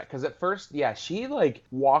forgot about that because at first, she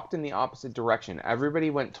walked in the opposite direction. Everybody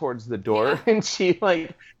went towards the door, and she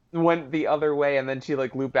went the other way, and then she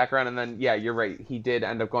looped back around, and then you're right, he did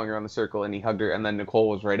end up going around the circle and he hugged her, and then Nicole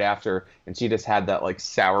was right after, and she just had that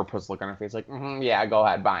sourpuss look on her face, go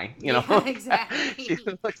ahead, bye, exactly. She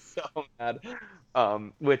looked so mad,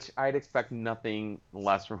 which I'd expect nothing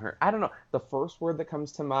less from her. I don't know, the first word that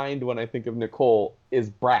comes to mind when I think of Nicole is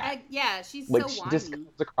brat. She's so whiny. She just comes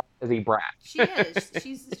across as a brat. She is.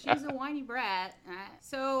 She's a whiny brat.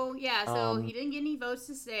 So he didn't get any votes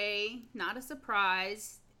to say, not a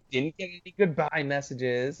surprise. Didn't get any goodbye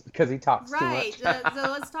messages because he talks too much. Right.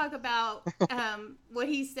 So let's talk about what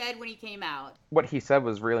he said when he came out. What he said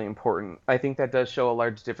was really important. I think that does show a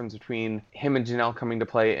large difference between him and Janelle coming to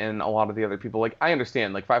play and a lot of the other people. I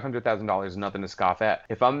understand, $500,000 is nothing to scoff at.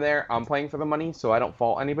 If I'm there, I'm playing for the money, so I don't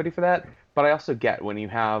fault anybody for that. But I also get when you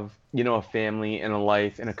have, a family and a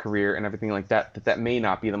life and a career and everything like that, that may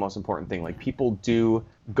not be the most important thing. People do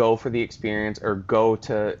go for the experience or go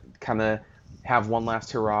to kind of have one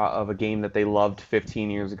last hurrah of a game that they loved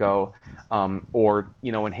 15 years ago. Or,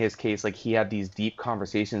 in his case, he had these deep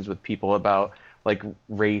conversations with people about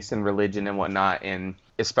race and religion and whatnot. And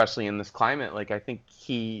especially in this climate, I think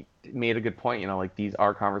he made a good point, these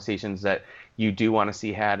are conversations that you do want to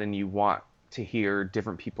see had and you want to hear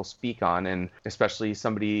different people speak on. And especially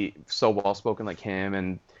somebody so well-spoken like him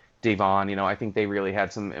and Davon, I think they really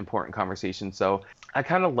had some important conversations. So I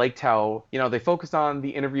kind of liked how, they focused on the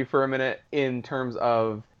interview for a minute in terms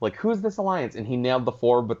of who's this alliance? And he nailed the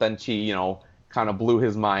 4, but then she, kind of blew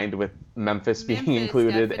his mind with Memphis being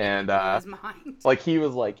included. And he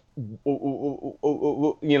was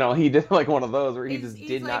he did one of those where he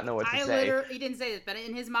did not know what to say. He didn't say this, but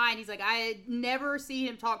in his mind, he's like, I never see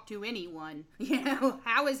him talk to anyone.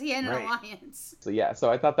 How is he in an alliance?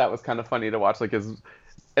 So I thought that was kind of funny to watch,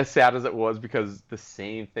 as sad as it was, because the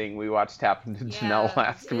same thing we watched happen to Janelle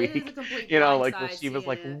last week. Where she was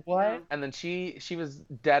like, what? Yeah. And then she was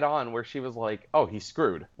dead on where she was like, oh, he's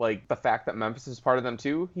screwed. The fact that Memphis is part of them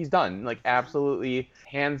too, he's done. Absolutely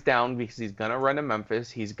hands down, because he's going to run to Memphis.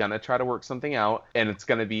 He's going to try to work something out, and it's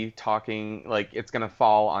going to be talking, it's going to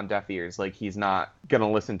fall on deaf ears. He's not going to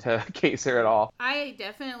listen to Kaser at all. I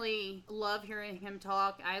definitely love hearing him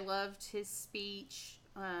talk. I loved his speech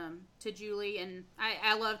to Julie, and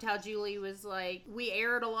I loved how Julie was like, we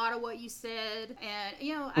aired a lot of what you said,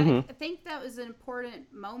 and I think that was an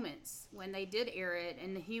important moments when they did air it,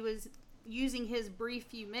 and he was using his brief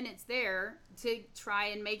few minutes there to try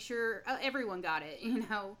and make sure everyone got it.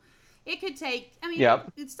 It could take,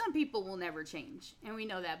 some people will never change, and we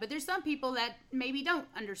know that, but there's some people that maybe don't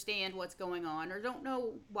understand what's going on or don't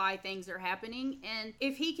know why things are happening, and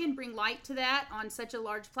if he can bring light to that on such a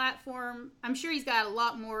large platform, I'm sure he's got a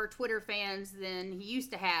lot more Twitter fans than he used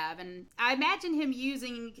to have, and I imagine him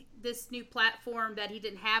using this new platform that he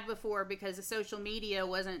didn't have before because the social media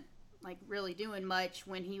wasn't really doing much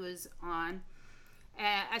when he was on.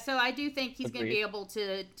 So I do think he's going to be able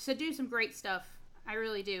to do some great stuff. I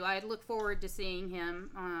really do. I look forward to seeing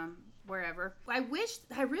him wherever. I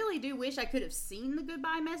really do wish I could have seen the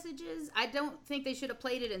goodbye messages. I don't think they should have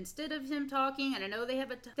played it instead of him talking. And I know they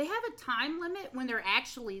have a time limit when they're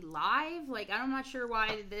actually live. Like, I'm not sure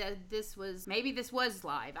why maybe this was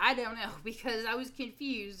live. I don't know, because I was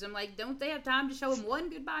confused. I'm like, don't they have time to show him one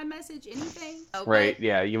goodbye message? Anything? Okay. Right.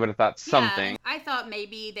 Yeah. You would have thought something. Yeah, I thought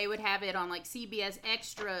maybe they would have it on like CBS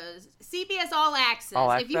Extras, CBS All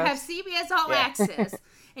Access. If you have CBS All Access.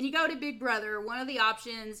 And you go to Big Brother, one of the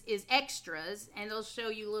options is extras, and they'll show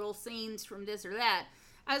you little scenes from this or that.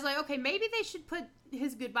 I was like, okay, maybe they should put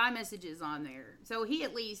his goodbye messages on there, so he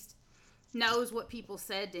at least knows what people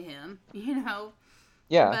said to him,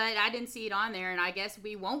 Yeah. But I didn't see it on there, and I guess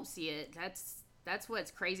we won't see it. That's what's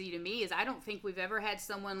crazy to me, is I don't think we've ever had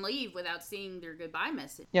someone leave without seeing their goodbye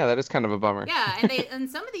message. Yeah, that is kind of a bummer. Yeah, and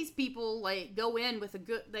some of these people like go in with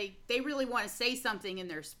they really want to say something in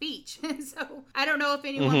their speech. And so I don't know if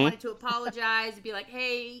anyone wanted to apologize and be like,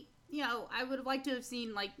 hey, I would have liked to have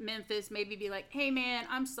seen like Memphis maybe be like, hey man,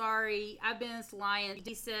 I'm sorry, I've been this lion.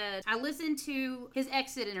 He said, I listened to his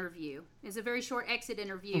exit interview. It's a very short exit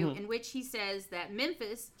interview in which he says that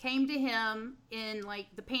Memphis came to him in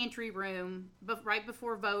like the pantry room right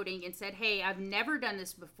before voting and said, hey, I've never done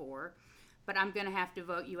this before, but I'm going to have to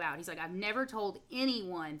vote you out. He's like, I've never told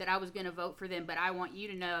anyone that I was going to vote for them, but I want you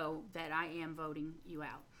to know that I am voting you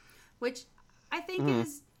out, which I think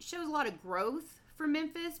shows a lot of growth for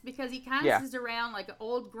Memphis, because he kind of sits around like an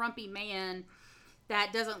old grumpy man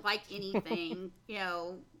that doesn't like anything.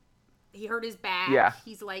 He hurt his back. Yeah.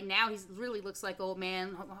 He's like, now he's really looks like old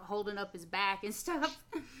man holding up his back and stuff.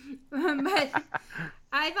 But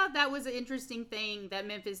I thought that was an interesting thing that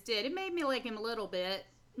Memphis did. It made me like him a little bit,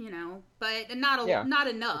 but not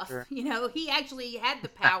enough. Sure. He actually had the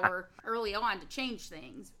power early on to change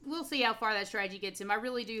things. We'll see how far that strategy gets him. I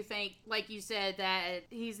really do think, like you said, that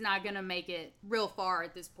he's not going to make it real far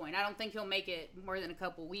at this point. I don't think he'll make it more than a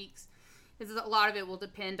couple weeks, because a lot of it will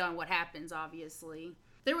depend on what happens, obviously.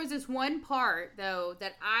 There was this one part, though,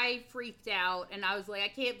 that I freaked out, and I was like, I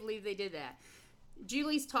can't believe they did that.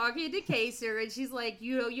 Julie's talking to Kaysar, and she's like,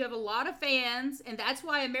 you have a lot of fans, and that's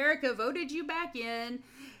why America voted you back in.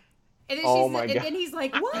 And then and he's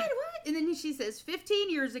like, what? And then she says, 15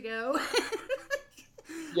 years ago.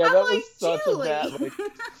 Yeah, that was such Julie. a bad, I was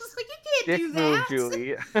like, you can't do that.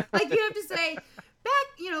 Julie. Like, you have to say,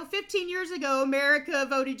 back, 15 years ago, America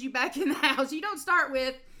voted you back in the house. You don't start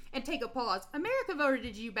with, and take a pause, America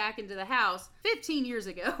voted you back into the house 15 years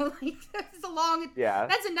ago. Like,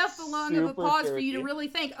 that's enough long of a pause for you to really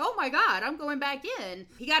think, oh my God, I'm going back in.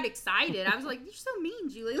 He got excited. I was like, you're so mean,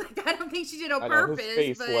 Julie. Like, I don't think she did on purpose.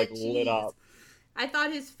 His face, but lit up. I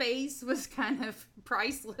thought his face was kind of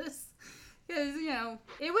priceless. Because,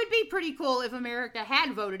 it would be pretty cool if America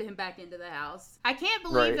had voted him back into the house. I can't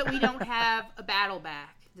believe that we don't have a battle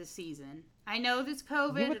back this season. I know there's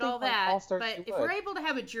COVID and all that, but if we're able to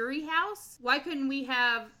have a jury house, why couldn't we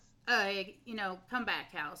have a,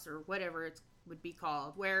 comeback house or whatever it would be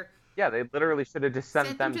called, where... Yeah, they literally should have just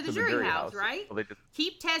sent them to the jury house, right? So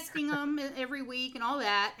keep testing them every week and all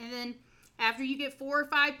that, and then after you get 4 or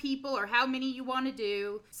 5 people or how many you want to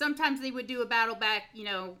do, sometimes they would do a battle back,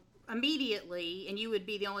 immediately, and you would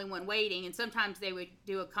be the only one waiting, and sometimes they would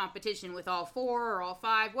do a competition with all 4 or all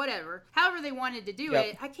 5, whatever. However they wanted to do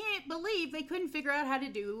it, I can't believe they couldn't figure out how to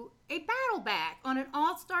do a battle back on an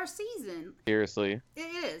all-star season. Seriously.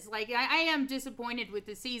 It is. Like, I am disappointed with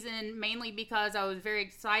the season, mainly because I was very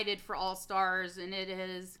excited for All-Stars, and it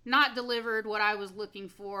has not delivered what I was looking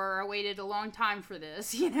for. I waited a long time for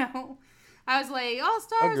this, I was like,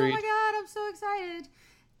 All-Stars, Agreed. Oh my God, I'm so excited.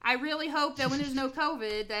 I really hope that when there's no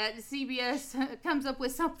COVID, that CBS comes up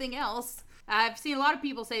with something else. I've seen a lot of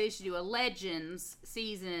people say they should do a Legends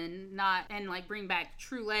season, and bring back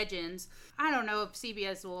true legends. I don't know if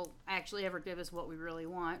CBS will actually ever give us what we really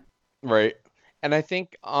want. Right. And I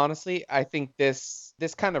think, honestly, this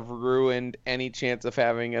kind of ruined any chance of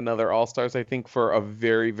having another All-Stars, I think, for a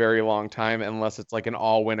very, very long time, unless it's like an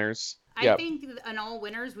all-winners. I think an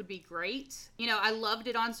all-winners would be great. I loved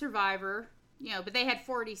it on Survivor. But they had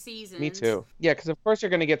 40 seasons. Me too. Yeah, because of course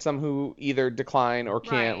you're going to get some who either decline or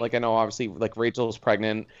can't. Right. Like, I know obviously, like, Rachel's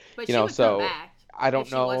pregnant. But she would come back I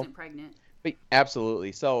don't know. She wasn't pregnant. But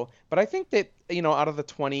absolutely. So, but I think that, out of the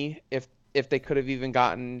 20, if they could have even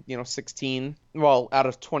gotten, 16, well, out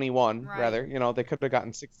of 21, right. Rather, they could have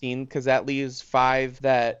gotten 16, because that leaves 5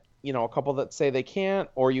 that, a couple that say they can't,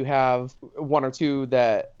 or you have 1 or 2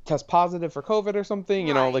 that test positive for COVID or something,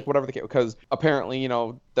 right. Like whatever the case, because apparently,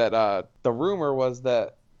 that the rumor was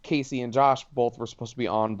that Casey and Josh both were supposed to be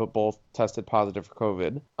on, but both tested positive for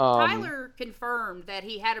COVID. Tyler confirmed that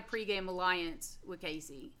he had a pregame alliance with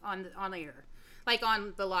Casey on the air. Like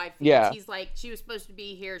on the live feeds. Yeah. He's like, she was supposed to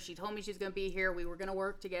be here. She told me she's going to be here. We were going to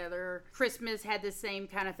work together. Christmas had the same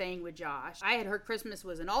kind of thing with Josh. I had heard Christmas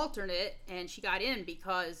was an alternate, and she got in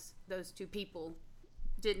because those two people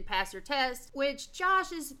didn't pass her test, which Josh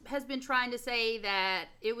has been trying to say that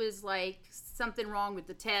it was like something wrong with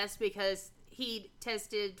the test because he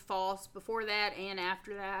tested false before that and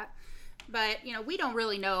after that. But, you know, we don't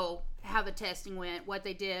really know how the testing went, what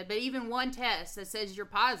they did. But even one test that says you're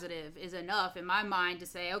positive is enough in my mind to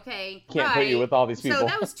say, okay, can't put you with all these people. So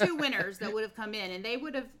that was two winners that would have come in, and they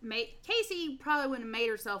would have made, Casey probably wouldn't have made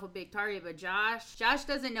herself a big target, but Josh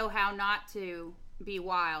doesn't know how not to be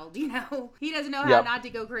wild, you know? He doesn't know how not to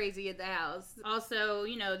go crazy at the house. Also,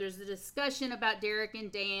 you know, there's a discussion about Derek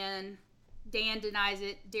and Dan. Dan denies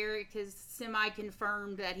it. Derek has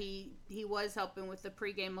semi-confirmed that he was helping with the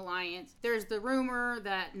pregame alliance. There's the rumor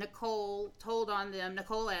that Nicole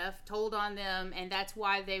F. told on them, and that's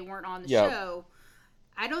why they weren't on the show.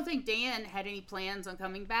 I don't think Dan had any plans on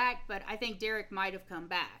coming back, but I think Derek might have come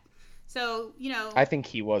back. So, you know. I think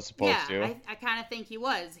he was supposed to. I kind of think he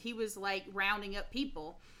was. He was, like, rounding up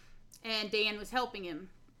people, and Dan was helping him.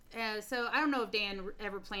 So I don't know if Dan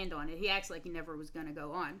ever planned on it. He acts like he never was going to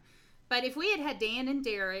go on. But if we had Dan and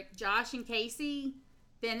Derek, Josh and Casey,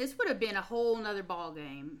 then this would have been a whole nother ball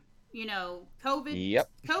game. You know,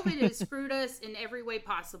 COVID has screwed us in every way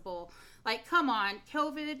possible. Like, come on,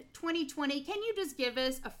 COVID 2020, can you just give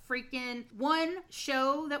us a freaking one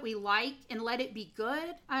show that we like and let it be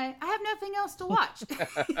good? I have nothing else to watch,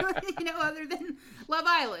 you know, other than Love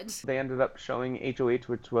Island. They ended up showing HOH,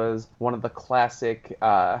 which was one of the classic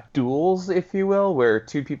duels, if you will, where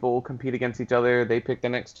two people will compete against each other. They pick the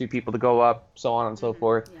next two people to go up, so on and so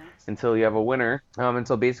forth, until you have a winner. And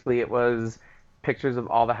so basically it was pictures of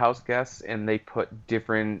all the house guests, and they put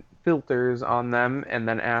different filters on them and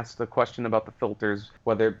then asked the question about the filters,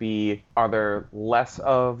 whether it be, are there less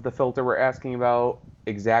of the filter we're asking about,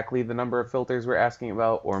 exactly the number of filters we're asking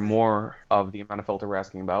about, or more of the amount of filter we're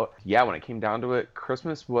asking about. Yeah, when it came down to it,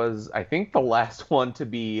 Christmas was, I think, the last one to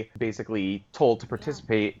be basically told to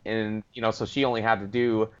participate in, you know, so she only had to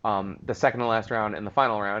do the second and last round and the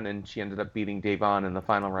final round, and she ended up beating Davon in the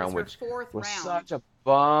final round, which was such a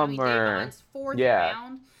bummer. I mean, Davon's fourth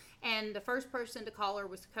round. And the first person to call her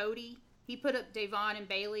was Cody. He put up Davon and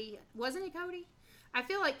Bailey. Wasn't it Cody? I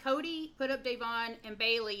feel like Cody put up Davon and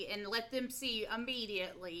Bailey and let them see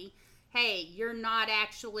immediately, hey, you're not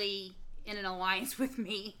actually in an alliance with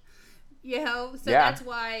me. You know? So that's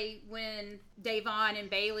why when Davon and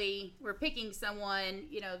Bailey were picking someone,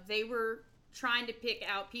 you know, they were trying to pick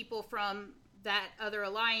out people from that other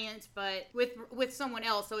alliance, but with someone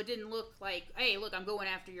else, so it didn't look like, hey, look, I'm going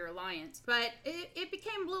after your alliance. But it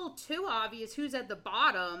became a little too obvious who's at the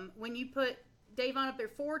bottom when you put Davon up there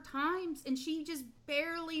 4 times, and she just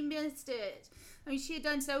barely missed it. I mean, she had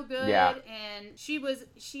done so good, and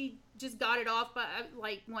she just got it off by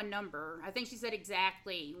like one number. I think she said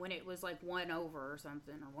exactly when it was like 1 over or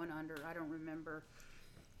something, or 1 under. I don't remember.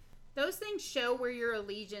 Those things show where your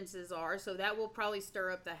allegiances are, so that will probably stir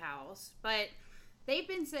up the house. But I've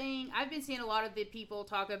been seeing a lot of the people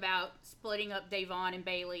talk about splitting up Davon and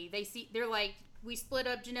Bailey. They're like, we split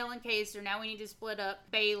up Janelle and Kaser, now we need to split up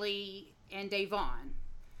Bailey and Davon.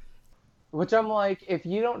 Which I'm like, if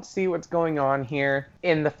you don't see what's going on here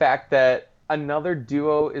in the fact that another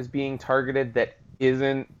duo is being targeted that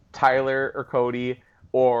isn't Tyler or Cody,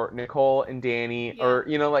 or Nicole and Danny, or,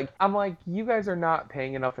 you know, like, I'm like, you guys are not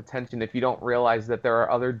paying enough attention if you don't realize that there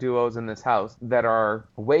are other duos in this house that are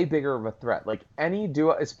way bigger of a threat. Like, any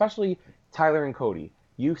duo, especially Tyler and Cody,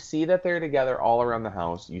 you see that they're together all around the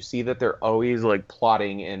house. You see that they're always, like,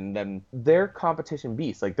 plotting, and then they're competition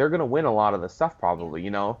beasts. Like, they're going to win a lot of the stuff probably,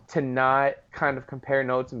 you know? To not kind of compare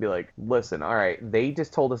notes and be like, listen, all right, they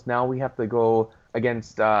just told us now we have to go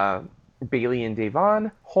against Bailey and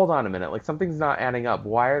Davon, hold on a minute, like, something's not adding up.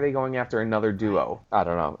 Why are they going after another duo? I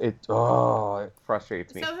don't know. It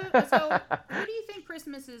frustrates me. So who do you think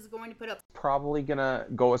Christmas is going to put up? Probably gonna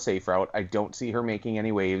go a safe route. I don't see her making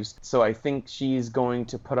any waves, so I think she's going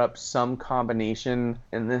to put up some combination,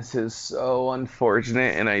 and this is so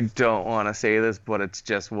unfortunate, and I don't want to say this, but it's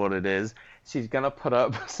just what it is. She's gonna put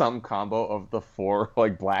up some combo of the 4,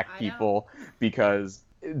 like, black people, because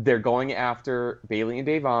they're going after Bailey and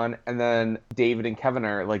Davon, and then David and Kevin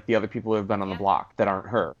are like the other people who have been on the block that aren't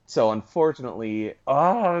her. So unfortunately, it's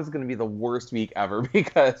going to be the worst week ever,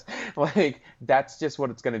 because like that's just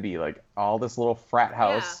what it's going to be. Like, all this little frat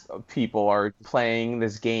house people are playing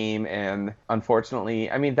this game, and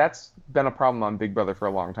unfortunately, I mean, that's been a problem on Big Brother for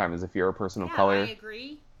a long time, is if you're a person of color, I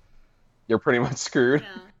agree, you're pretty much screwed.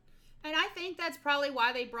 Yeah. And I think that's probably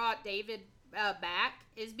why they brought David back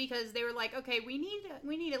is because they were like, okay, we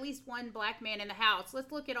need at least one black man in the house.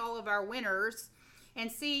 Let's look at all of our winners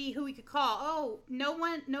and see who we could call. Oh,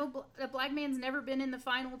 a black man's never been in the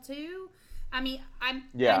final two. I mean, I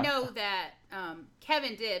know that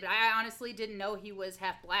Kevin did, but I honestly didn't know he was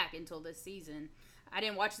half black until this season. I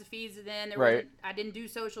didn't watch the feeds then. I didn't do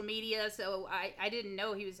social media, so I didn't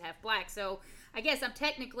know he was half black. So I guess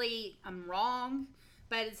I'm wrong,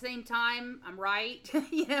 but at the same time, I'm right.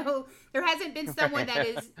 There hasn't been someone that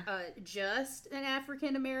is just an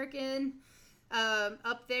African American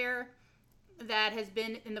up there that has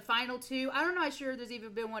been in the final two. I'm not sure there's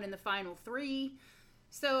even been one in the final three.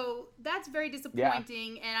 So that's very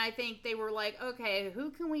disappointing, and I think they were like, okay,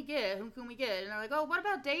 who can we get? And they're like, oh, what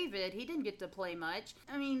about David? He didn't get to play much.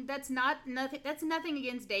 I mean, that's nothing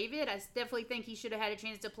against David. I definitely think he should have had a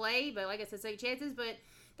chance to play, but like I said, second chances. But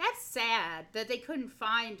that's sad that they couldn't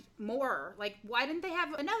find more. Like, why didn't they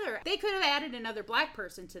have another? They could have added another black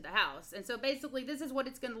person to the house. And so basically, this is what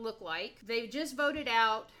it's going to look like. They just voted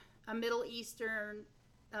out a Middle Eastern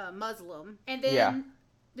Muslim, and then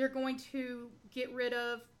they're going to get rid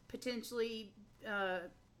of potentially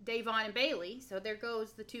Davon and Bailey. So there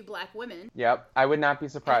goes the two black women. Yep. I would not be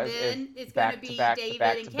surprised if it's going to be David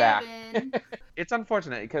and Kevin. It's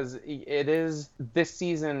unfortunate because this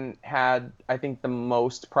season had, I think, the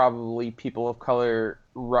most probably people of color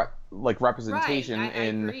representation I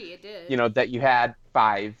agree, it did. That you had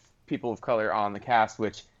 5 people of color on the cast,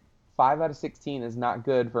 which 5 out of 16 is not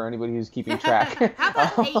good for anybody who's keeping track. How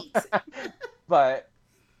about 8? But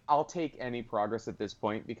I'll take any progress at this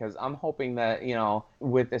point because I'm hoping that,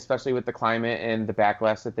 especially with the climate and the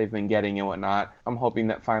backlash that they've been getting and whatnot, I'm hoping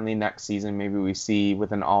that finally next season maybe we see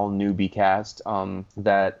with an all newbie cast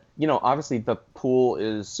that, obviously the pool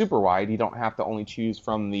is super wide. You don't have to only choose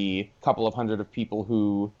from the couple of hundred of people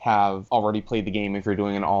who have already played the game if you're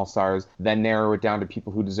doing an all-stars, then narrow it down to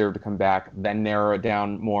people who deserve to come back, then narrow it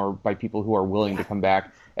down more by people who are willing to come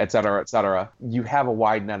back, et cetera, et cetera. You have a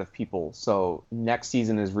wide net of people. So next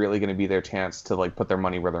season is really going to be their chance to put their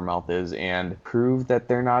money where their mouth is and prove that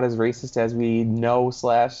they're not as racist as we know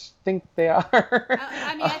 / think they are.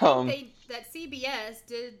 I think that CBS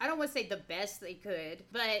did, I don't want to say the best they could,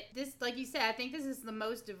 but this, like you said, I think this is the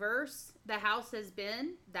most diverse the house has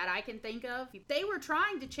been that I can think of. They were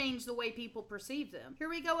trying to change the way people perceive them. Here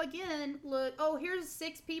we go again. Look, here's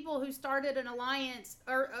 6 people who started an alliance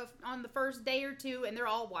on the first day or two, and they're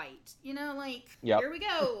all white. Here we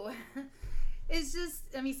go. It's just,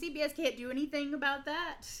 CBS can't do anything about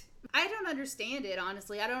that. I don't understand it,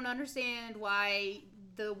 honestly. I don't understand why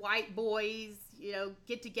the white boys,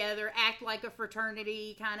 get together, act like a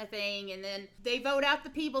fraternity kind of thing, and then they vote out the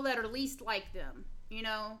people that are least like them,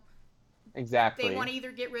 Exactly. They want to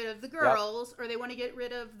either get rid of the girls or they want to get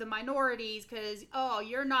rid of the minorities because,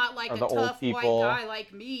 you're not like a tough white guy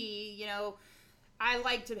like me, I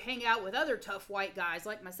like to hang out with other tough white guys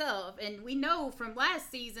like myself. And we know from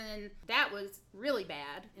last season that was really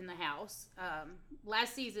bad in the house.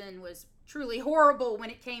 Last season was truly horrible when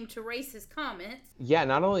it came to racist comments. Yeah,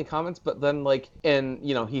 not only comments, but then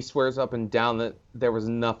he swears up and down that there was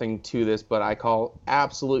nothing to this, but I call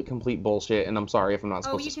absolute complete bullshit. And I'm sorry if I'm not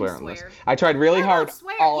supposed to swear on this. I tried really hard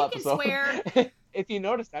all episode. If you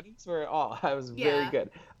noticed, I didn't swear at all. I was very good.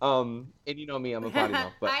 And you know me, I'm a potty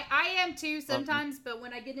mouth. But I am too sometimes, but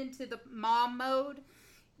when I get into the mom mode,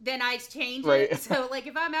 then I change it. So,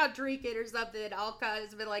 if I'm out drinking or something, I'll kind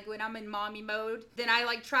of be when I'm in mommy mode, then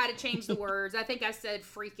I, try to change the words. I think I said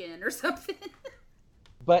freaking or something.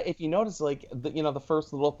 But if you notice, the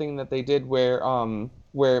first little thing that they did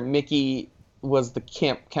where Mickey was the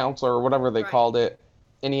camp counselor or whatever they called it,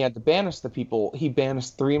 and he had to banish the people, he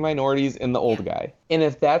banished 3 minorities and the old guy. And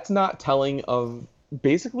if that's not telling of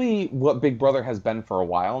basically what Big Brother has been for a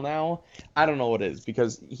while now, I don't know what is.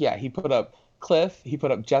 Because, he put up Cliff, he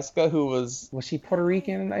put up Jessica, who was she Puerto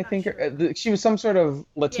Rican, I think? Sure. She was some sort of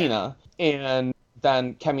Latina. Yeah. And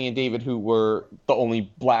then Kemi and David, who were the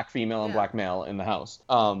only black female and black male in the house.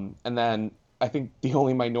 And then I think the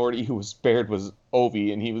only minority who was spared was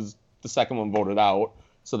Ovi, and he was the second one voted out.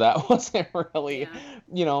 So that wasn't really,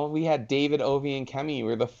 we had David, Ovi, and Kemi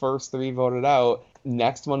were the first 3 voted out.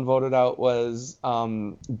 Next one voted out was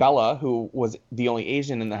Bella, who was the only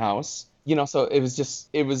Asian in the house. So it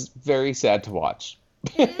was very sad to watch.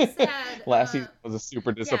 It is sad. Last season was a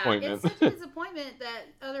super disappointment. It's such a disappointment that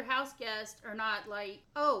other house guests are not like,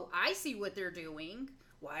 oh, I see what they're doing.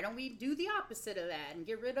 Why don't we do the opposite of that and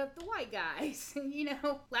get rid of the white guys?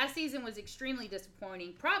 Last season was extremely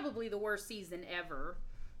disappointing. Probably the worst season ever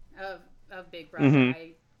of Big Brother.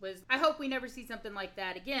 Mm-hmm. I hope we never see something like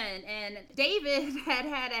that again. And David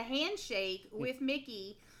had a handshake with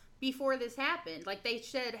Mickey before this happened. Like, they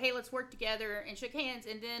said, hey, let's work together, and shook hands.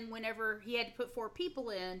 And then whenever he had to put 4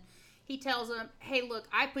 people in, he tells them, hey, look,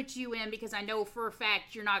 I put you in because I know for a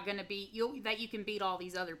fact you're not going to beat, that you can beat all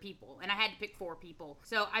these other people. And I had to pick 4 people.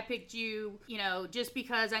 So I picked you, just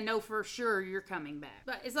because I know for sure you're coming back.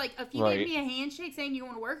 But it's like, if you gave me a handshake saying you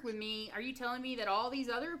want to work with me, are you telling me that all these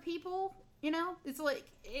other people, it's like,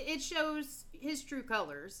 it shows his true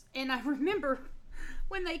colors. And I remember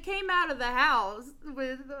when they came out of the house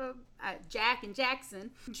with Jack and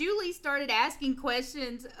Jackson, Julie started asking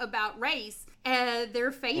questions about race, and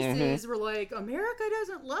their faces were like, America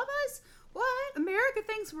doesn't love us? What? America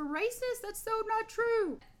thinks we're racist? That's so not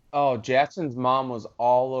true. Oh, Jackson's mom was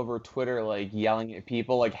all over Twitter, like, yelling at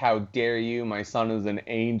people, like, how dare you? My son is an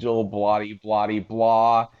angel, bloody, bloody,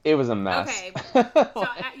 blah. It was a mess.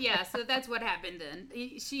 Okay. So that's what happened then.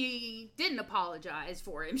 She didn't apologize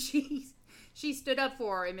for him. She stood up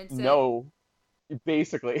for him and said... No,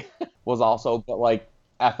 basically. Was also, but, like,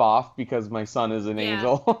 F off because my son is an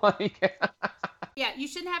angel. Yeah, you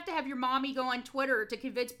shouldn't have to have your mommy go on Twitter to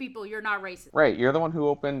convince people you're not racist. Right, you're the one who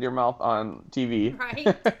opened your mouth on TV.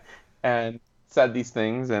 Right. And said these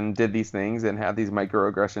things and did these things and had these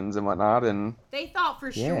microaggressions and whatnot. And they thought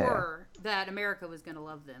for sure that America was going to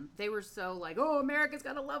love them. They were so like, oh, America's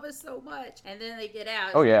going to love us so much. And then they get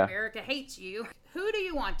out. Oh, yeah. America hates you. Who do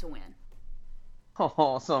you want to win?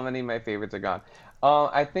 Oh, so many of my favorites are gone.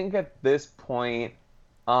 I think at this point,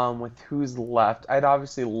 with who's left, I'd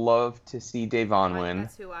obviously love to see Da'Vonne win.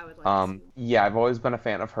 That's who I would like to see. Yeah, I've always been a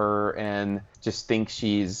fan of her and just think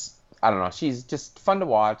she's, I don't know, she's just fun to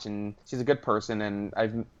watch and she's a good person.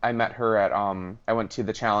 And I met her at, I went to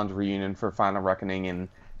the Challenge reunion for Final Reckoning and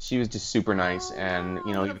she was just super nice. And,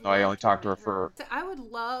 even though I only talked to her for... I would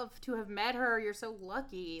love to have met her. You're so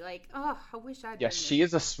lucky. Like, oh, I wish I'd Yeah, she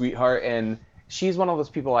is a sweetheart and she's one of those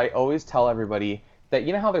people I always tell everybody that,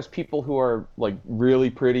 how there's people who are, like, really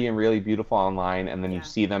pretty and really beautiful online, and then you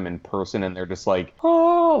see them in person, and they're just like,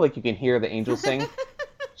 oh, like, you can hear the angels sing.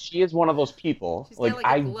 She is one of those people. She's like,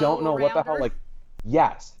 I don't know what the hell, like,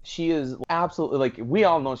 yes, she is absolutely, like, we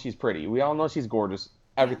all know she's pretty. We all know she's gorgeous,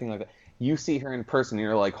 everything like that. You see her in person, and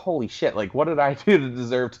you're like, holy shit, like, what did I do to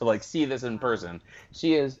deserve to, like, see this in person?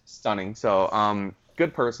 She is stunning. So,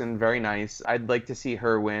 good person, very nice. I'd like to see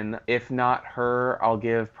her win. If not her, I'll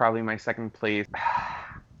give probably my second place.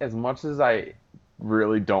 As much as I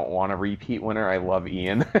really don't want a repeat winner, I love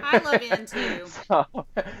Ian. I love Ian too.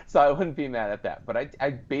 So I wouldn't be mad at that. But I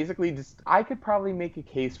basically I could probably make a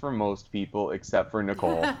case for most people except for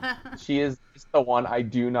Nicole. She is the one I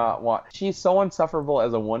do not want. She's so insufferable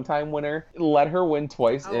as a one-time winner. Let her win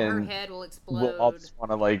twice and her head will explode. I'll just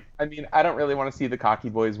want to I don't really want to see the cocky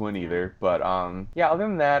boys win either. But yeah, other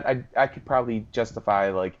than that, I could probably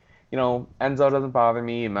justify Enzo doesn't bother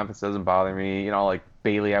me, Memphis doesn't bother me, like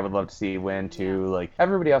Bailey I would love to see win too. Like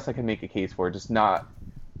everybody else I can make a case for, just not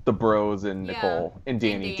the bros and Nicole and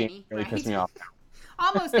Danny. Danny really pissed me off.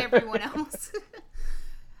 Almost everyone else.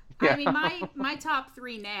 I mean, my top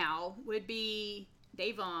 3 now would be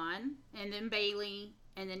Da'Vonne, and then Bailey,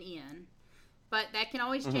 and then Ian. But that can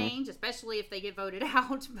always change, especially if they get voted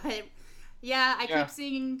out. But yeah, I keep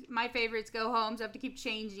seeing my favorites go home, so I have to keep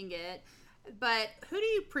changing it. But who do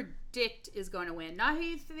you predict is going to win? Not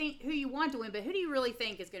who you want to win, but who do you really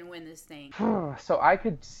think is going to win this thing? So I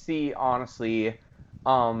could see, honestly,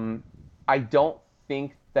 I don't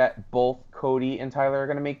think that both Cody and Tyler are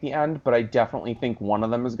going to make the end, but I definitely think one of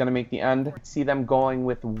them is going to make the end. I see them going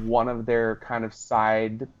with one of their kind of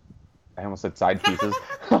I almost said side pieces.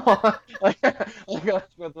 like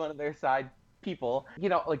with one of their side people,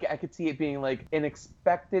 I could see it being like an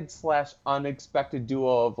expected/unexpected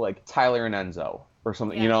duo of like Tyler and Enzo or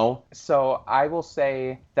something, So I will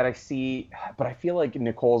say that I see, but I feel like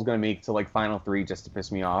Nicole's gonna make it to like final 3 just to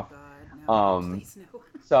piss me off. God, no, please no.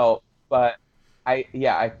 So, but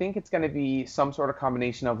I think it's gonna be some sort of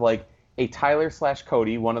combination of like a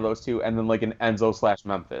Tyler/Cody, one of those two, and then like an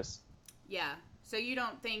Enzo/Memphis. Yeah. So you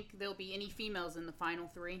don't think there'll be any females in the final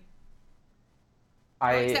 3?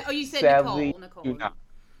 You said Nicole.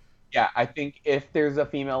 Yeah, I think if there's a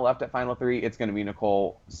female left at Final 3, it's going to be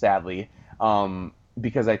Nicole, sadly.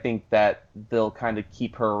 Because I think that they'll kind of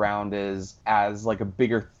keep her around as like a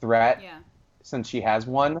bigger threat since she has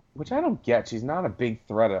one, which I don't get. She's not a big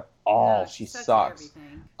threat at all. No, she sucks.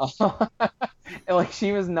 And like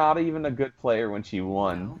she was not even a good player when she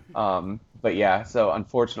won. No. But yeah, so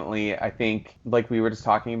unfortunately, I think, like we were just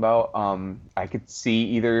talking about, I could see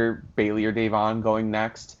either Bailey or Da'Vonne going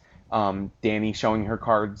next. Danny showing her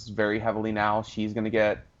cards very heavily now. She's going to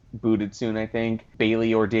get booted soon, I think.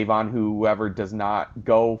 Bailey or Da'Vonne, whoever does not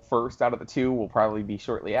go first out of the 2, will probably be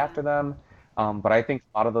shortly after them. But I think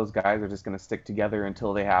a lot of those guys are just going to stick together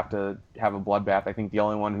until they have to have a bloodbath. I think the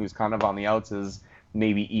only one who's kind of on the outs is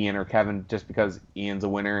maybe Ian or Kevin, just because Ian's a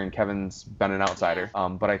winner and Kevin's been an outsider.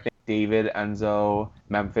 But I think David, Enzo,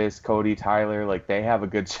 Memphis, Cody, Tyler, like they have a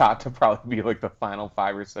good shot to probably be like the final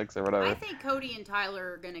 5 or 6 or whatever. I think Cody and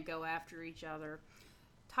Tyler are going to go after each other.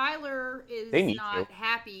 Tyler is not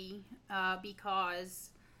happy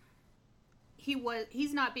because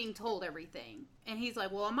he's not being told everything. And he's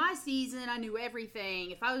like, well, in my season, I knew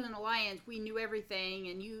everything. If I was in Alliance, we knew everything,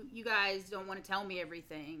 and you guys don't want to tell me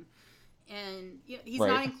everything. And he's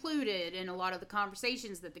not included in a lot of the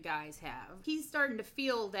conversations that the guys have. He's starting to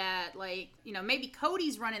feel that, like, maybe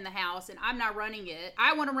Cody's running the house and I'm not running it.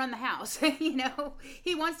 I want to run the house.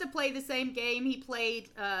 He wants to play the same game he played.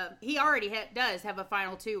 He already does have a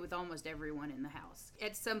Final 2 with almost everyone in the house.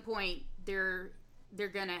 At some point, they're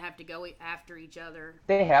going to have to go after each other.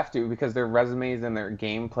 They have to, because their resumes and their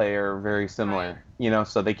gameplay are very similar. Right.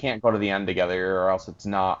 So they can't go to the end together or else it's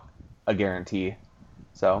not a guarantee.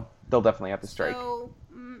 So they'll definitely have to strike. So,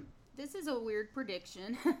 this is a weird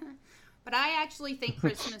prediction, but I actually think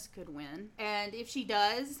Christmas could win. And if she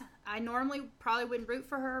does, I normally probably wouldn't root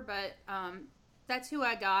for her, but that's who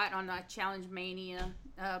I got on the Challenge Mania,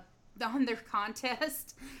 on their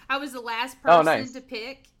contest. I was the last person to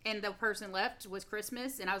pick, and the person left was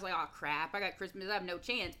Christmas, and I was like, oh, crap, I got Christmas, I have no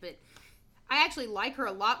chance, but I actually like her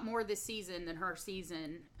a lot more this season than her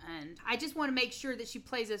season, and I just want to make sure that she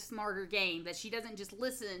plays a smarter game, that she doesn't just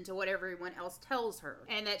listen to what everyone else tells her,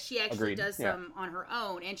 and that she actually does some on her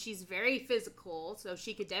own. And she's very physical, so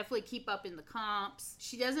she could definitely keep up in the comps.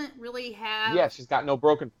 She doesn't really have... Yeah, she's got no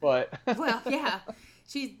broken foot. Well, yeah.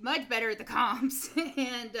 She's much better at the comps,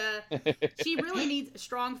 and she really needs a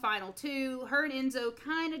strong Final 2. Her and Enzo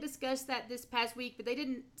kind of discussed that this past week, but they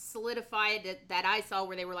didn't solidify it that I saw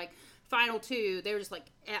where they were like, Final 2, they were just like,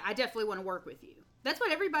 I definitely want to work with you. That's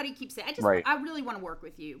what everybody keeps saying. I really want to work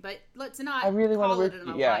with you, but let's not call it an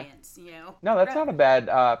alliance, No, that's not a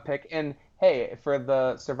bad pick. And hey, for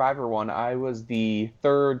the Survivor one, I was the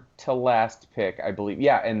 3rd to last pick, I believe.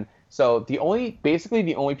 Yeah, and so the only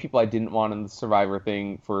people I didn't want in the Survivor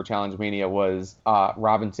thing for Challenge Mania was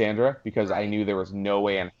Rob and Sandra, because I knew there was no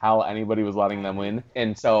way in hell anybody was letting them win.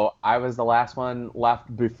 And so I was the last one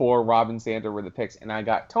left before Rob and Sandra were the picks, and I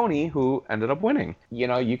got Tony, who ended up winning.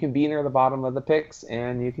 You can be near the bottom of the picks,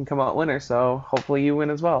 and you can come out winner, so hopefully you win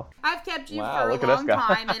as well. I've kept you for a long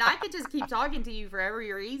time, and I could just keep talking to you forever.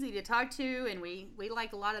 You're easy to talk to, and we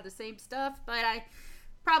like a lot of the same stuff, but I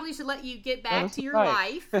probably should let you get back to your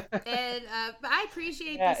life. And I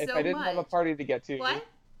appreciate this so much. If I didn't have a party to get to. What?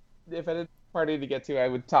 If I didn't have a party to get to, I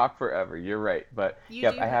would talk forever. You're right. But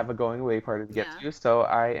I have a going away party to get to, so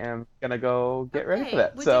I am going to go get ready for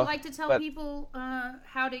that. Would you like to tell people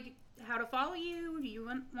how to follow you? Do you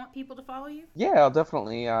want people to follow you? Yeah, I'll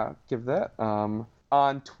definitely give that. On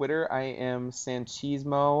Twitter, I am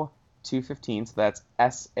Sancheezmo215, so that's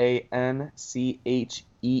SANCHEEZ.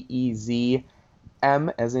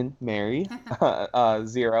 M as in Mary,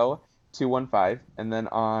 0215. And then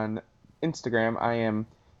on Instagram, I am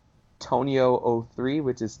Tonyo03,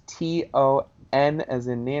 which is TON as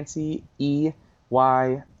in Nancy, EYO03.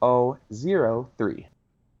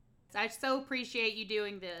 I so appreciate you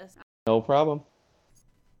doing this. No problem.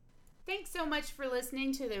 Thanks so much for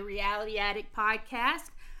listening to the Reality Addict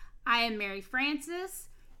podcast. I am Mary Francis.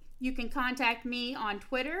 You can contact me on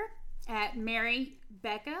Twitter at Mary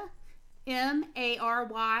Becca.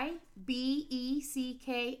 MaryBeckah.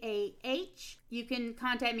 You can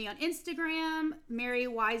contact me on Instagram, Mary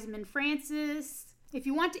Wiseman Francis. If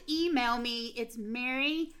you want to email me, it's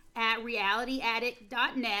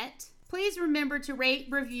mary@realityaddict.net. Please remember to rate,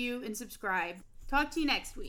 review, and subscribe. Talk to you next week.